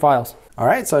slice a few files. All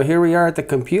right, so here we are at the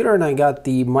computer and I got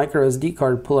the micro SD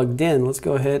card plugged in. Let's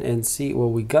go ahead and see what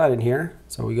we got in here.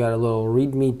 So we got a little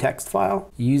README text file,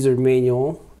 user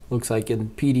manual, looks like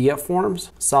in PDF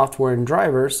forms, software and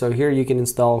drivers. So here you can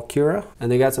install Cura, and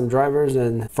they got some drivers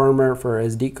and firmware for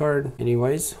SD card.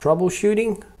 Anyways,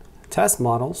 troubleshooting, test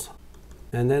models,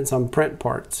 and then some print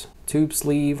parts, tube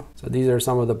sleeve. So these are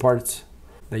some of the parts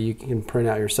that you can print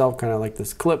out yourself, kind of like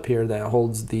this clip here that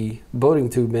holds the Bowden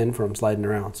tube in from sliding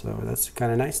around. So that's kind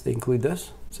of nice, they include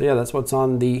this. So yeah, that's what's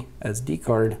on the SD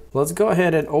card. Let's go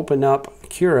ahead and open up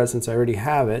Cura since I already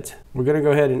have it. We're gonna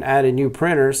go ahead and add a new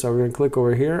printer. So we're gonna click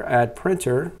over here, add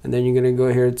printer, and then you're gonna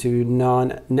go here to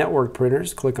non-network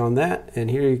printers, click on that, and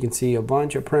here you can see a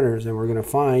bunch of printers, and we're gonna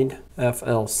find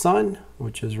Flsun,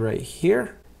 which is right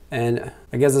here. And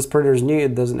I guess this printer is new,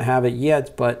 it doesn't have it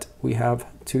yet, but we have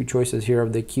two choices here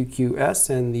of the QQS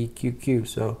and the QQ.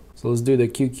 So let's do the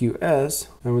QQS,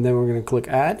 and then we're gonna click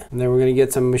add, and then we're gonna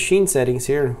get some machine settings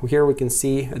here. Here we can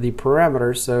see the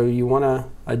parameters. So you wanna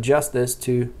adjust this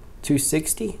to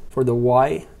 260 for the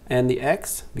Y and the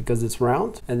X because it's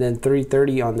round, and then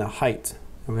 330 on the height.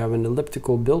 And we have an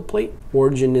elliptical build plate,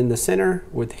 origin in the center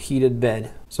with heated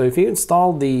bed. So if you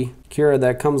install the Cura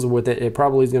that comes with it, it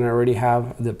probably is going to already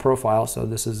have the profile. So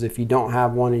this is if you don't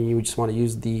have one and you just want to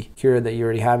use the Cura that you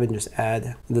already have and just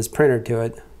add this printer to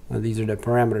it. These are the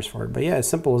parameters for it. But yeah, as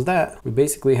simple as that. We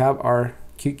basically have our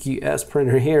QQS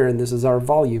printer here, and this is our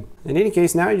volume. In any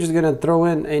case, now you're just going to throw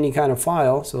in any kind of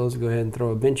file. So let's go ahead and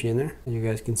throw a benchy in there. And you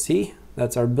guys can see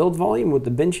that's our build volume with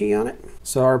the benchy on it.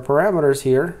 So our parameters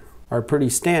here are pretty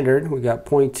standard. We got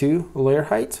 0.2 layer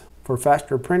height for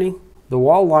faster printing. The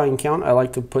wall line count I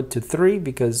like to put to 3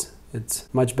 because it's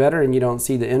much better and you don't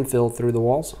see the infill through the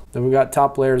walls. Then we got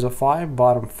top layers of 5,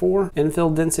 bottom 4.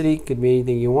 Infill density could be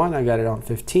anything you want. I got it on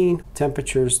 15.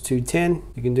 Temperatures 210.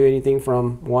 You can do anything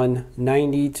from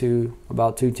 190 to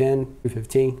about 210,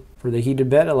 215. For the heated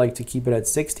bed, I like to keep it at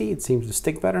 60. It seems to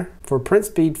stick better. For print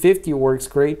speed, 50 works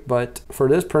great, but for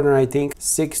this printer, I think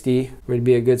 60 would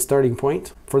be a good starting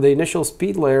point. For the initial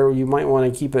speed layer, you might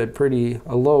want to keep it pretty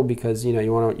low because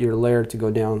you want your layer to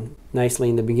go down nicely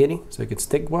in the beginning so it could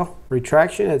stick well.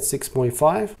 Retraction at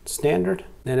 6.5, standard.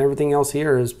 And everything else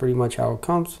here is pretty much how it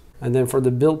comes. And then for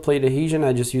the build plate adhesion,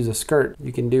 I just use a skirt.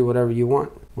 You can do whatever you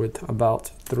want with about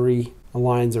 3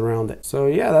 lines around it. So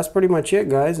yeah, that's pretty much it,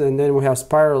 guys. And then we have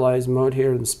spiralized mode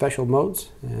here in special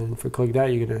modes. And if we click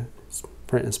that, you're gonna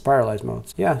print in spiralized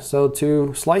modes. Yeah, so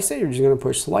to slice it, you're just gonna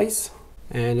push slice,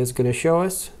 and it's gonna show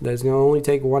us that it's gonna only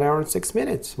take 1 hour and 6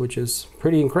 minutes, which is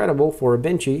pretty incredible for a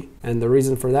benchy. And the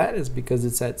reason for that is because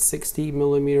it's at 60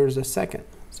 millimeters a second.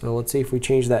 So let's see if we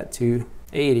change that to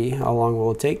 80, how long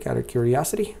will it take out of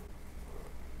curiosity?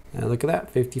 And look at that,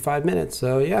 55 minutes.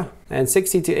 So yeah, and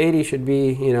 60 to 80 should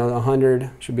be,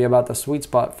 100 should be about the sweet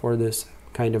spot for this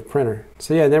kind of printer.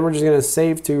 So yeah, then we're just gonna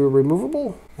save to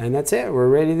removable, and that's it, we're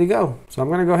ready to go. So I'm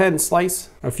gonna go ahead and slice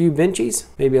a few benchies,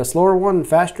 maybe a slower one,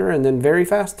 faster, and then very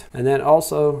fast. And then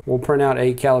also we'll print out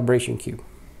a calibration cube.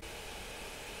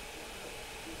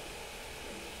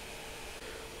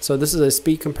 So this is a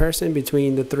speed comparison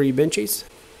between the 3 benchies.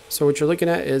 So what you're looking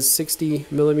at is 60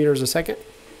 millimeters a second.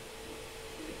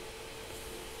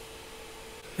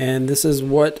 And this is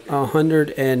what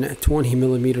 120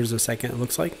 millimeters a second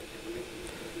looks like.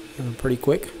 Pretty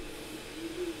quick.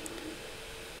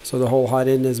 So the whole hot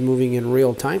end is moving in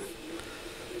real time.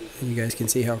 And you guys can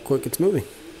see how quick it's moving.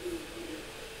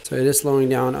 So it is slowing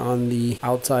down on the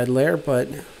outside layer, but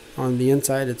on the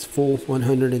inside it's full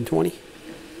 120.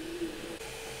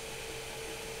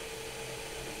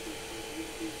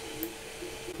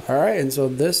 Alright, and so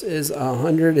this is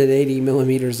 180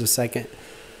 millimeters a second.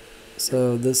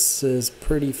 So this is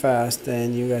pretty fast,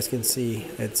 and you guys can see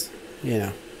it's, you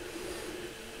know,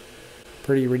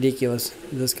 pretty ridiculous,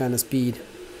 this kind of speed.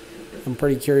 I'm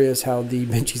pretty curious how the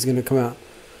bench is going to come out.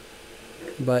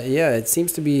 But yeah, it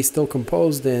seems to be still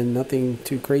composed and nothing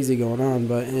too crazy going on,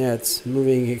 but yeah, it's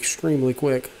moving extremely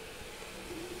quick.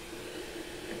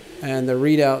 And the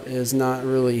readout is not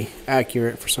really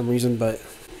accurate for some reason, but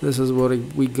this is what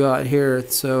we got here.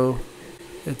 So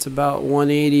it's about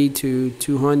 180 to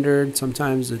 200.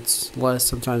 Sometimes it's less,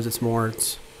 sometimes it's more.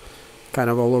 It's kind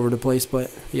of all over the place,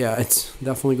 but yeah, it's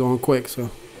definitely going quick. So,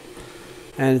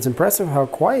 and it's impressive how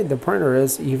quiet the printer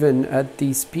is even at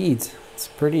these speeds. It's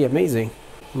pretty amazing.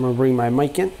 I'm gonna bring my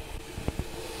mic in.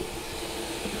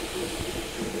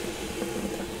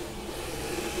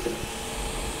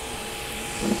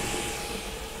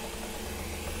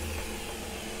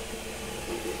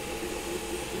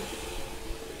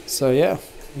 So yeah,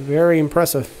 very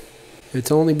impressive.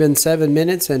 It's only been 7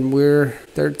 minutes and we're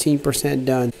 13%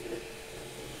 done.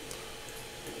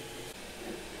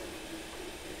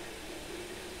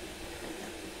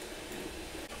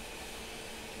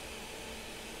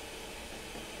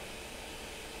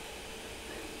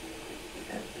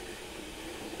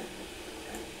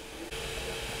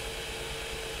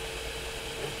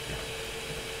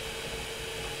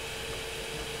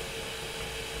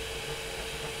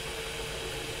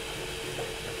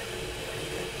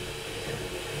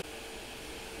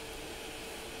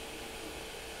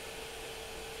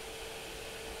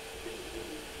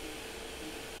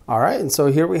 All right, and so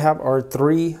here we have our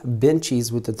 3 benchies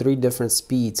with the 3 different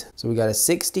speeds. So we got a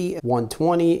 60,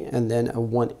 120, and then a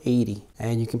 180.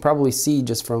 And you can probably see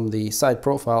just from the side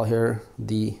profile here,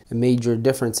 the major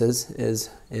differences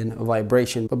is in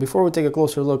vibration. But before we take a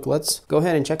closer look, let's go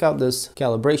ahead and check out this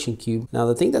calibration cube. Now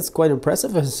the thing that's quite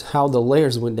impressive is how the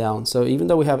layers went down. So even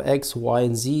though we have X, Y,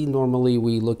 and Z, normally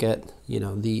we look at, you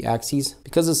know, the axes.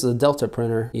 Because this is a Delta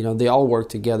printer, you know, they all work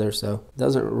together, so it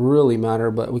doesn't really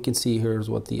matter, but we can see here's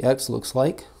what the X looks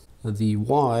like, the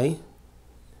Y,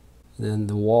 then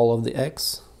the wall of the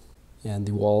X, and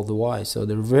the wall of the Y. So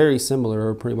they're very similar,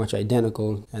 or pretty much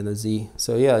identical, and the Z.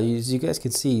 So yeah, as you guys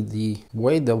can see, the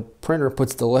way the printer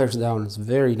puts the layers down is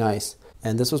very nice.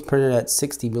 And this was printed at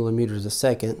 60 millimeters a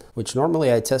second, which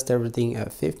normally I test everything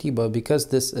at 50, but because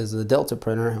this is a Delta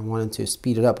printer, I wanted to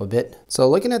speed it up a bit. So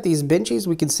looking at these benchies,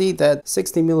 we can see that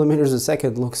 60 millimeters a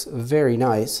second looks very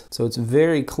nice. So it's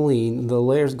very clean. The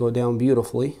layers go down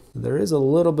beautifully. There is a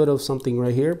little bit of something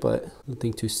right here, but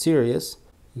nothing too serious.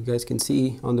 You guys can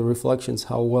see on the reflections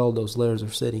how well those layers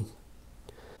are sitting.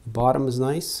 The bottom is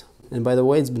nice. And by the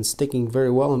way, it's been sticking very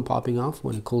well and popping off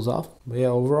when it cools off. But yeah,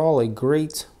 overall a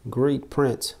great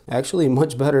print. Actually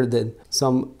much better than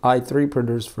some i3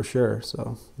 printers for sure.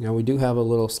 So, you know, we do have a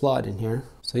little slot in here.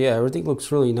 So yeah, everything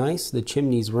looks really nice. The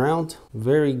chimney's round.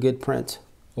 Very good print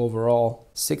overall.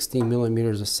 60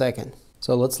 millimeters a second.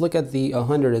 So let's look at the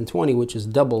 120, which is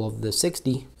double of the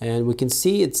 60. And we can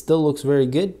see it still looks very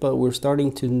good, but we're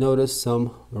starting to notice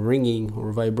some ringing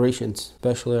or vibrations,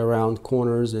 especially around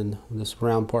corners and this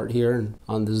round part here. And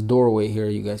on this doorway here,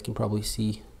 you guys can probably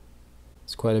see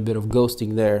it's quite a bit of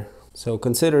ghosting there. So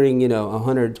considering, you know,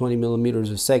 120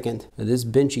 millimeters a second, this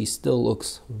benchy still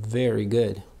looks very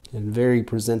good and very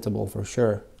presentable for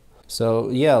sure.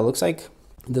 So yeah, it looks like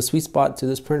the sweet spot to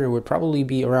this printer would probably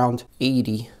be around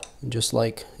 80. Just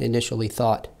like initially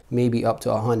thought, maybe up to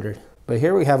 100. But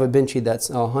here we have a benchy that's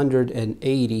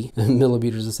 180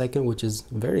 millimeters a second, which is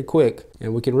very quick.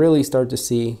 And we can really start to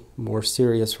see more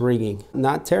serious ringing.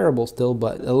 Not terrible still,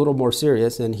 but a little more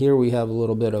serious. And here we have a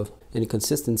little bit of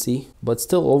inconsistency, but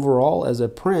still overall as a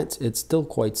print, it's still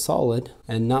quite solid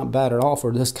and not bad at all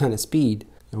for this kind of speed.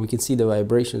 and we can see the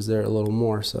vibrations there a little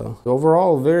more. So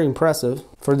overall, very impressive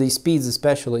for these speeds,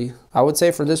 especially. I would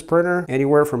say for this printer,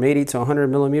 anywhere from 80 to 100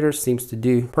 millimeters seems to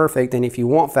do perfect. And if you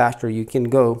want faster, you can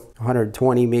go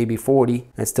 120, maybe 40,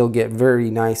 and still get very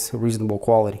nice, reasonable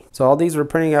quality. So all these are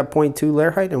printing at 0.2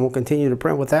 layer height, and we'll continue to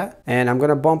print with that. And I'm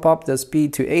gonna bump up the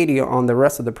speed to 80 on the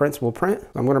rest of the prints we'll print.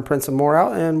 I'm gonna print some more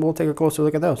out, and we'll take a closer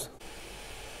look at those.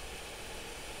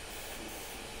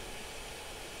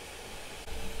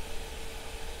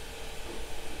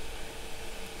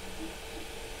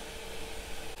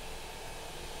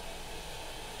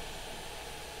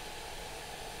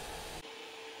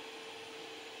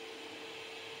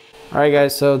 All right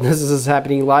guys, so this is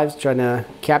happening live, trying to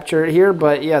capture it here,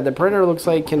 but yeah, the printer looks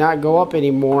like cannot go up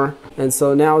anymore, and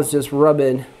so now it's just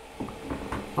rubbing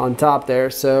on top there.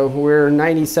 So we're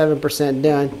 97%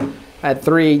 done at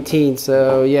 318,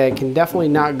 so yeah, it can definitely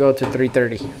not go to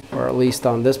 330, or at least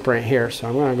on this print here. So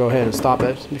I'm gonna go ahead and stop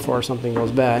it before something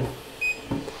goes bad.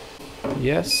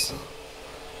 Yes.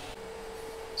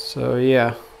 So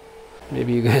yeah.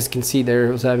 Maybe you guys can see there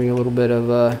it was having a little bit of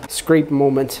a scrape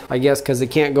moment, I guess, because it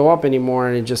can't go up anymore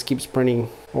and it just keeps printing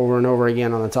over and over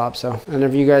again on the top. So, and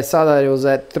if you guys saw that, it was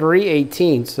at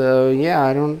 318. So yeah,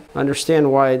 I don't understand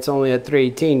why it's only at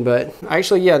 318, but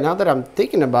actually, yeah, now that I'm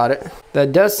thinking about it,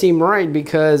 that does seem right,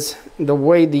 because the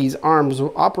way these arms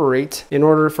operate, in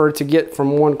order for it to get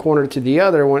from one corner to the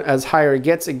other, when as higher it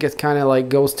gets kind of like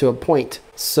goes to a point.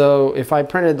 So if I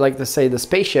printed like the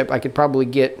spaceship, I could probably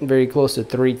get very close to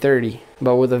 330.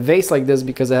 But with a vase like this,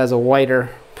 because it has a wider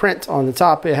print on the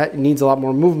top, it needs a lot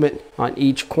more movement on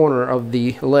each corner of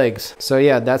the legs. So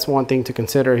yeah, that's one thing to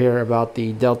consider here about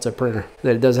the Delta printer,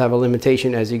 that it does have a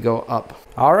limitation as you go up.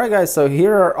 All right guys, so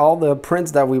here are all the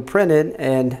prints that we printed,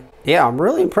 and yeah, I'm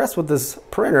really impressed with this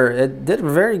printer. It did a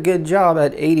very good job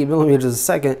at 80 millimeters a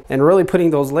second and really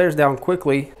putting those layers down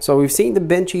quickly. So we've seen the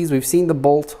benchies, we've seen the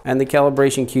bolt and the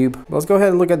calibration cube. Let's go ahead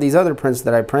and look at these other prints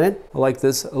that I printed. I like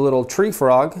this little tree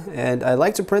frog, and I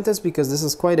like to print this because this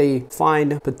is quite a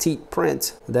fine, petite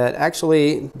print that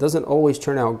actually doesn't always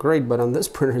turn out great, but on this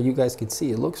printer you guys can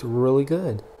see it looks really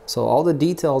good. So all the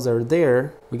details are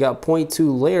there. We got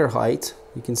 0.2 layer height.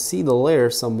 You can see the layer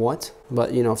somewhat,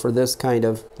 but you know, for this kind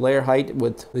of layer height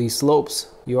with these slopes,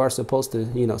 you are supposed to,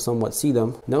 you know, somewhat see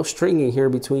them. No stringing here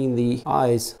between the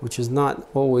eyes, which is not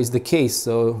always the case.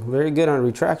 So very good on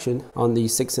retraction on the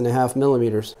 6.5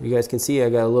 millimeters. You guys can see I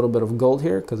got a little bit of gold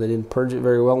here because I didn't purge it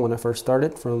very well when I first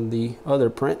started from the other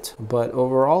print. But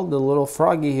overall, the little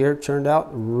froggy here turned out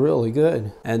really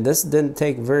good. And this didn't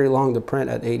take very long to print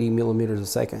at 80 millimeters a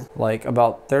second, like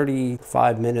about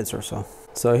 35 minutes or so.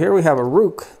 So here we have a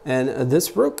Rook, and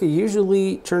this Rook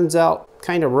usually turns out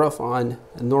kind of rough on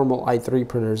normal i3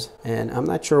 printers, and I'm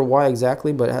not sure why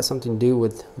exactly, but it has something to do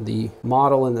with the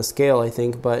model and the scale, I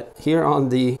think. But here on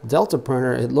the Delta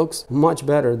printer, it looks much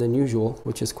better than usual,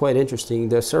 which is quite interesting.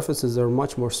 The surfaces are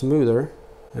much more smoother,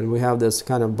 and we have this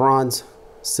kind of bronze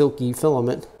silky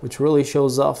filament, which really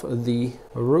shows off the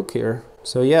Rook here.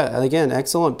 So yeah, again,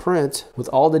 excellent print with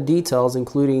all the details,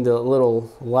 including the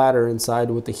little ladder inside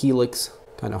with the helix.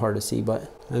 Kind of hard to see,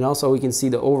 but, and also we can see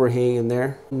the overhang in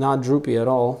there, not droopy at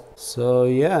all. So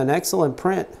yeah, an excellent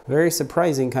print. Very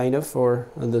surprising kind of for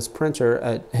this printer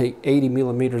at 80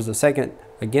 millimeters a second.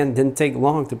 Again, didn't take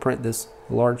long to print this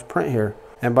large print here.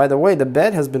 And by the way, the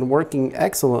bed has been working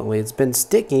excellently. It's been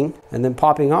sticking and then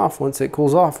popping off once it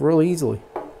cools off really easily.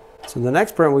 So the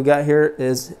next print we got here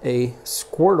is a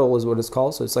Squirtle is what it's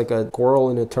called. So it's like a squirrel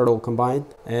and a turtle combined.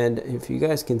 And if you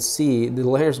guys can see, the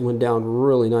layers went down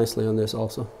really nicely on this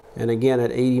also. And again,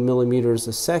 at 80 millimeters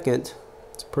a second,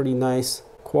 it's pretty nice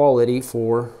quality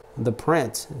for the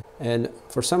print. And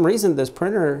for some reason, this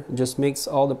printer just makes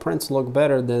all the prints look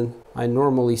better than I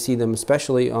normally see them,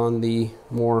 especially on the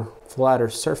more flatter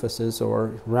surfaces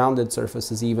or rounded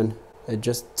surfaces even. It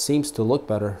just seems to look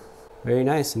better. Very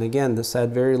nice. And again, this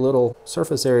had very little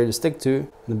surface area to stick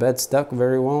to. The bed stuck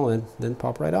very well and didn't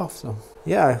pop right off. So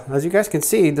yeah, as you guys can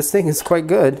see, this thing is quite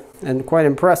good and quite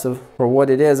impressive for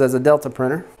what it is as a Delta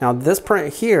printer. Now this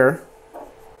print here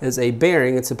is a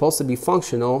bearing. It's supposed to be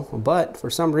functional, but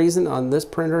for some reason on this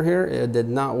printer here, it did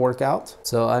not work out.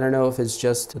 So I don't know if it's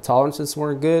just the tolerances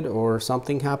weren't good or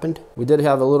something happened. We did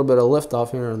have a little bit of lift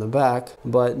off here on the back,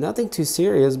 but nothing too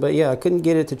serious. But yeah, I couldn't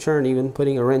get it to turn even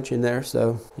putting a wrench in there.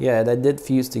 So yeah, that did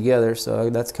fuse together. So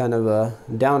that's kind of a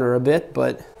downer a bit,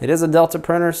 but it is a Delta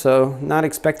printer, so not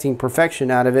expecting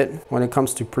perfection out of it when it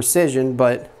comes to precision,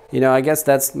 but You know, I guess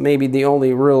that's maybe the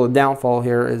only real downfall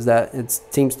here, is that it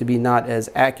seems to be not as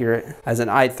accurate as an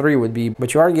i3 would be,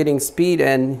 but you are getting speed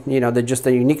and, you know, just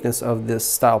the uniqueness of this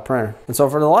style printer. And so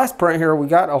for the last print here, we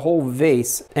got a whole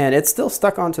vase and it's still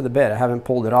stuck onto the bed. I haven't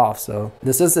pulled it off. So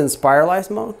this is in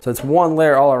spiralized mode. So it's one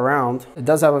layer all around. It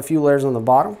does have a few layers on the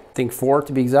bottom, I think 4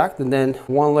 to be exact, and then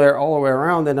one layer all the way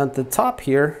around. And at the top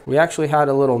here, we actually had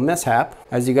a little mishap,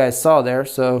 as you guys saw there.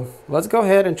 So let's go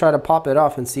ahead and try to pop it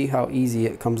off and see how easy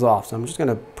it comes off. So I'm just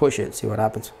gonna push it, see what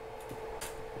happens.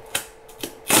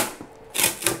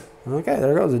 Okay,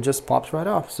 there it goes. It just pops right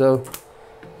off. So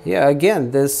yeah,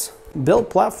 again, this build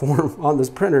platform on this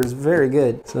printer is very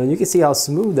good. So you can see how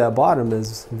smooth that bottom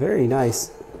is. Very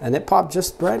nice. And it popped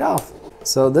just right off.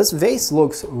 So this vase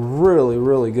looks really,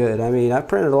 really good. I mean, I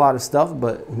printed a lot of stuff,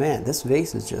 but man, this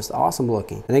vase is just awesome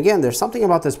looking. And again, there's something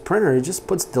about this printer, it just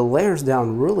puts the layers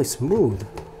down really smooth.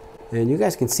 And you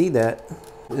guys can see that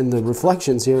in the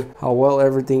reflections here, how well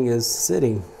everything is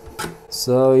sitting.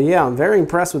 So yeah, I'm very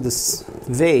impressed with this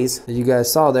vase that you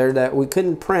guys saw there, that we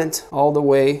couldn't print all the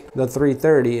way the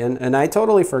 330. And I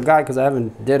totally forgot, because I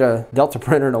haven't did a Delta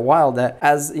printer in a while, that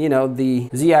as you know, the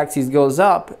z-axis goes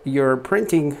up, your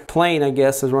printing plane, I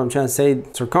guess is what I'm trying to say,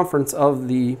 circumference of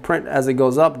the print as it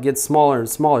goes up gets smaller and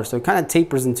smaller. So it kind of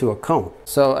tapers into a cone.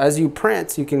 So as you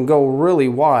print, you can go really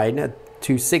wide at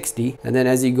 260, and then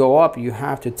as you go up, you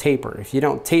have to taper. If you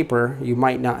don't taper, you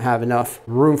might not have enough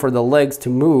room for the legs to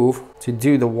move to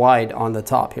do the wide on the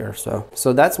top here.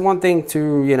 So that's one thing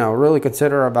to, you know, really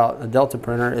consider about a Delta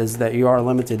printer, is that you are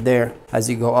limited there as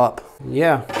you go up.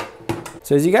 Yeah.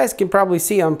 So as you guys can probably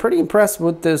see, I'm pretty impressed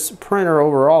with this printer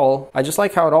overall. I just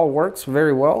like how it all works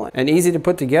very well and easy to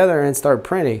put together and start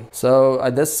printing. So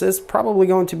this is probably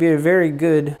going to be a very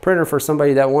good printer for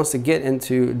somebody that wants to get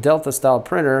into Delta style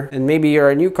printer. And maybe you're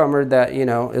a newcomer that, you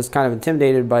know, is kind of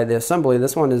intimidated by the assembly.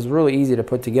 This one is really easy to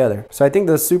put together. So I think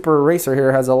the Super Eraser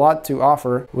here has a lot to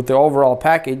offer with the overall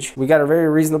package. We got a very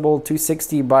reasonable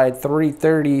 260 by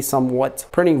 330 somewhat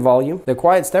printing volume. The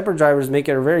quiet stepper drivers make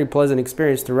it a very pleasant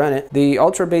experience to run it. The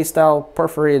Ultra Base style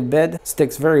perforated bed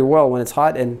sticks very well when it's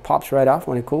hot and pops right off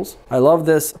when it cools. I love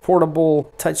this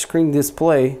portable touchscreen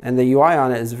display, and the UI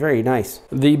on it is very nice.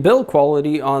 The build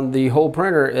quality on the whole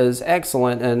printer is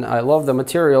excellent, and I love the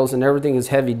materials, and everything is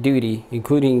heavy duty,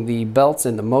 including the belts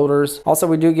and the motors. Also,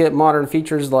 we do get modern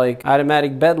features like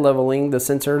automatic bed leveling, the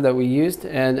sensor that we used,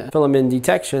 and filament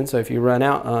detection. So if you run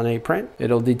out on a print,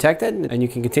 it'll detect it and you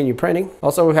can continue printing.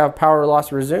 Also, we have power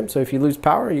loss resume, so if you lose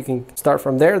power, you can start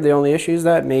from there. The only issue is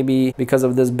that maybe because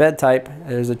of this bed type,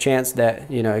 there's a chance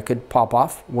that, you know, it could pop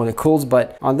off when it cools,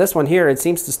 but on this one here, it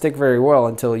seems to stick very well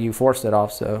until you force it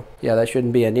off. So yeah, that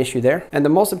shouldn't be an issue there. And the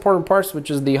most important parts,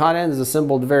 which is the hot end, is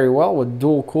assembled very well with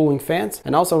dual cooling fans,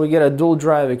 and also we get a dual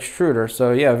drive extruder.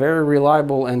 So yeah, very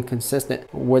reliable and consistent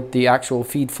with the actual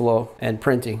feed flow and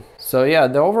printing. So yeah,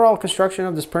 the overall construction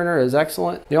of this printer is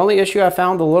excellent. The only issue I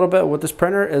found a little bit with this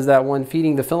printer is that when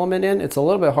feeding the filament in, it's a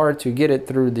little bit hard to get it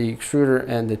through the extruder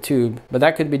and the tube, but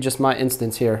that could be just my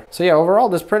instance here. So yeah, overall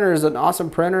this printer is an awesome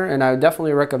printer, and I would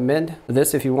definitely recommend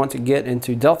this if you want to get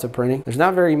into Delta printing. There's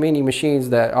not very many machines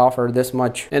that offer this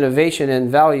much innovation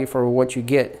and value for what you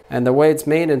get, and the way it's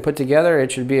made and put together,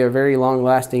 it should be a very long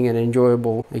lasting and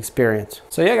enjoyable experience.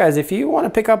 So yeah guys, if you want to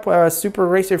pick up a Super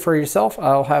Eraser for yourself,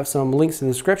 I'll have some links in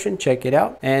the description. Check it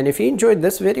out. And if you enjoyed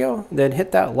this video, then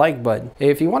hit that like button.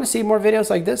 If you want to see more videos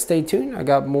like this, stay tuned. I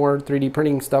got more 3D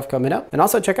printing stuff coming up. And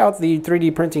also check out the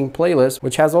 3D printing playlist,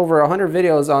 which has over 100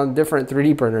 videos on different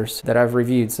 3D printers that I've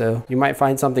reviewed. So you might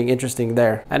find something interesting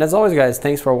there. And as always guys,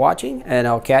 thanks for watching, and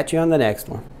I'll catch you on the next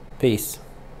one. Peace.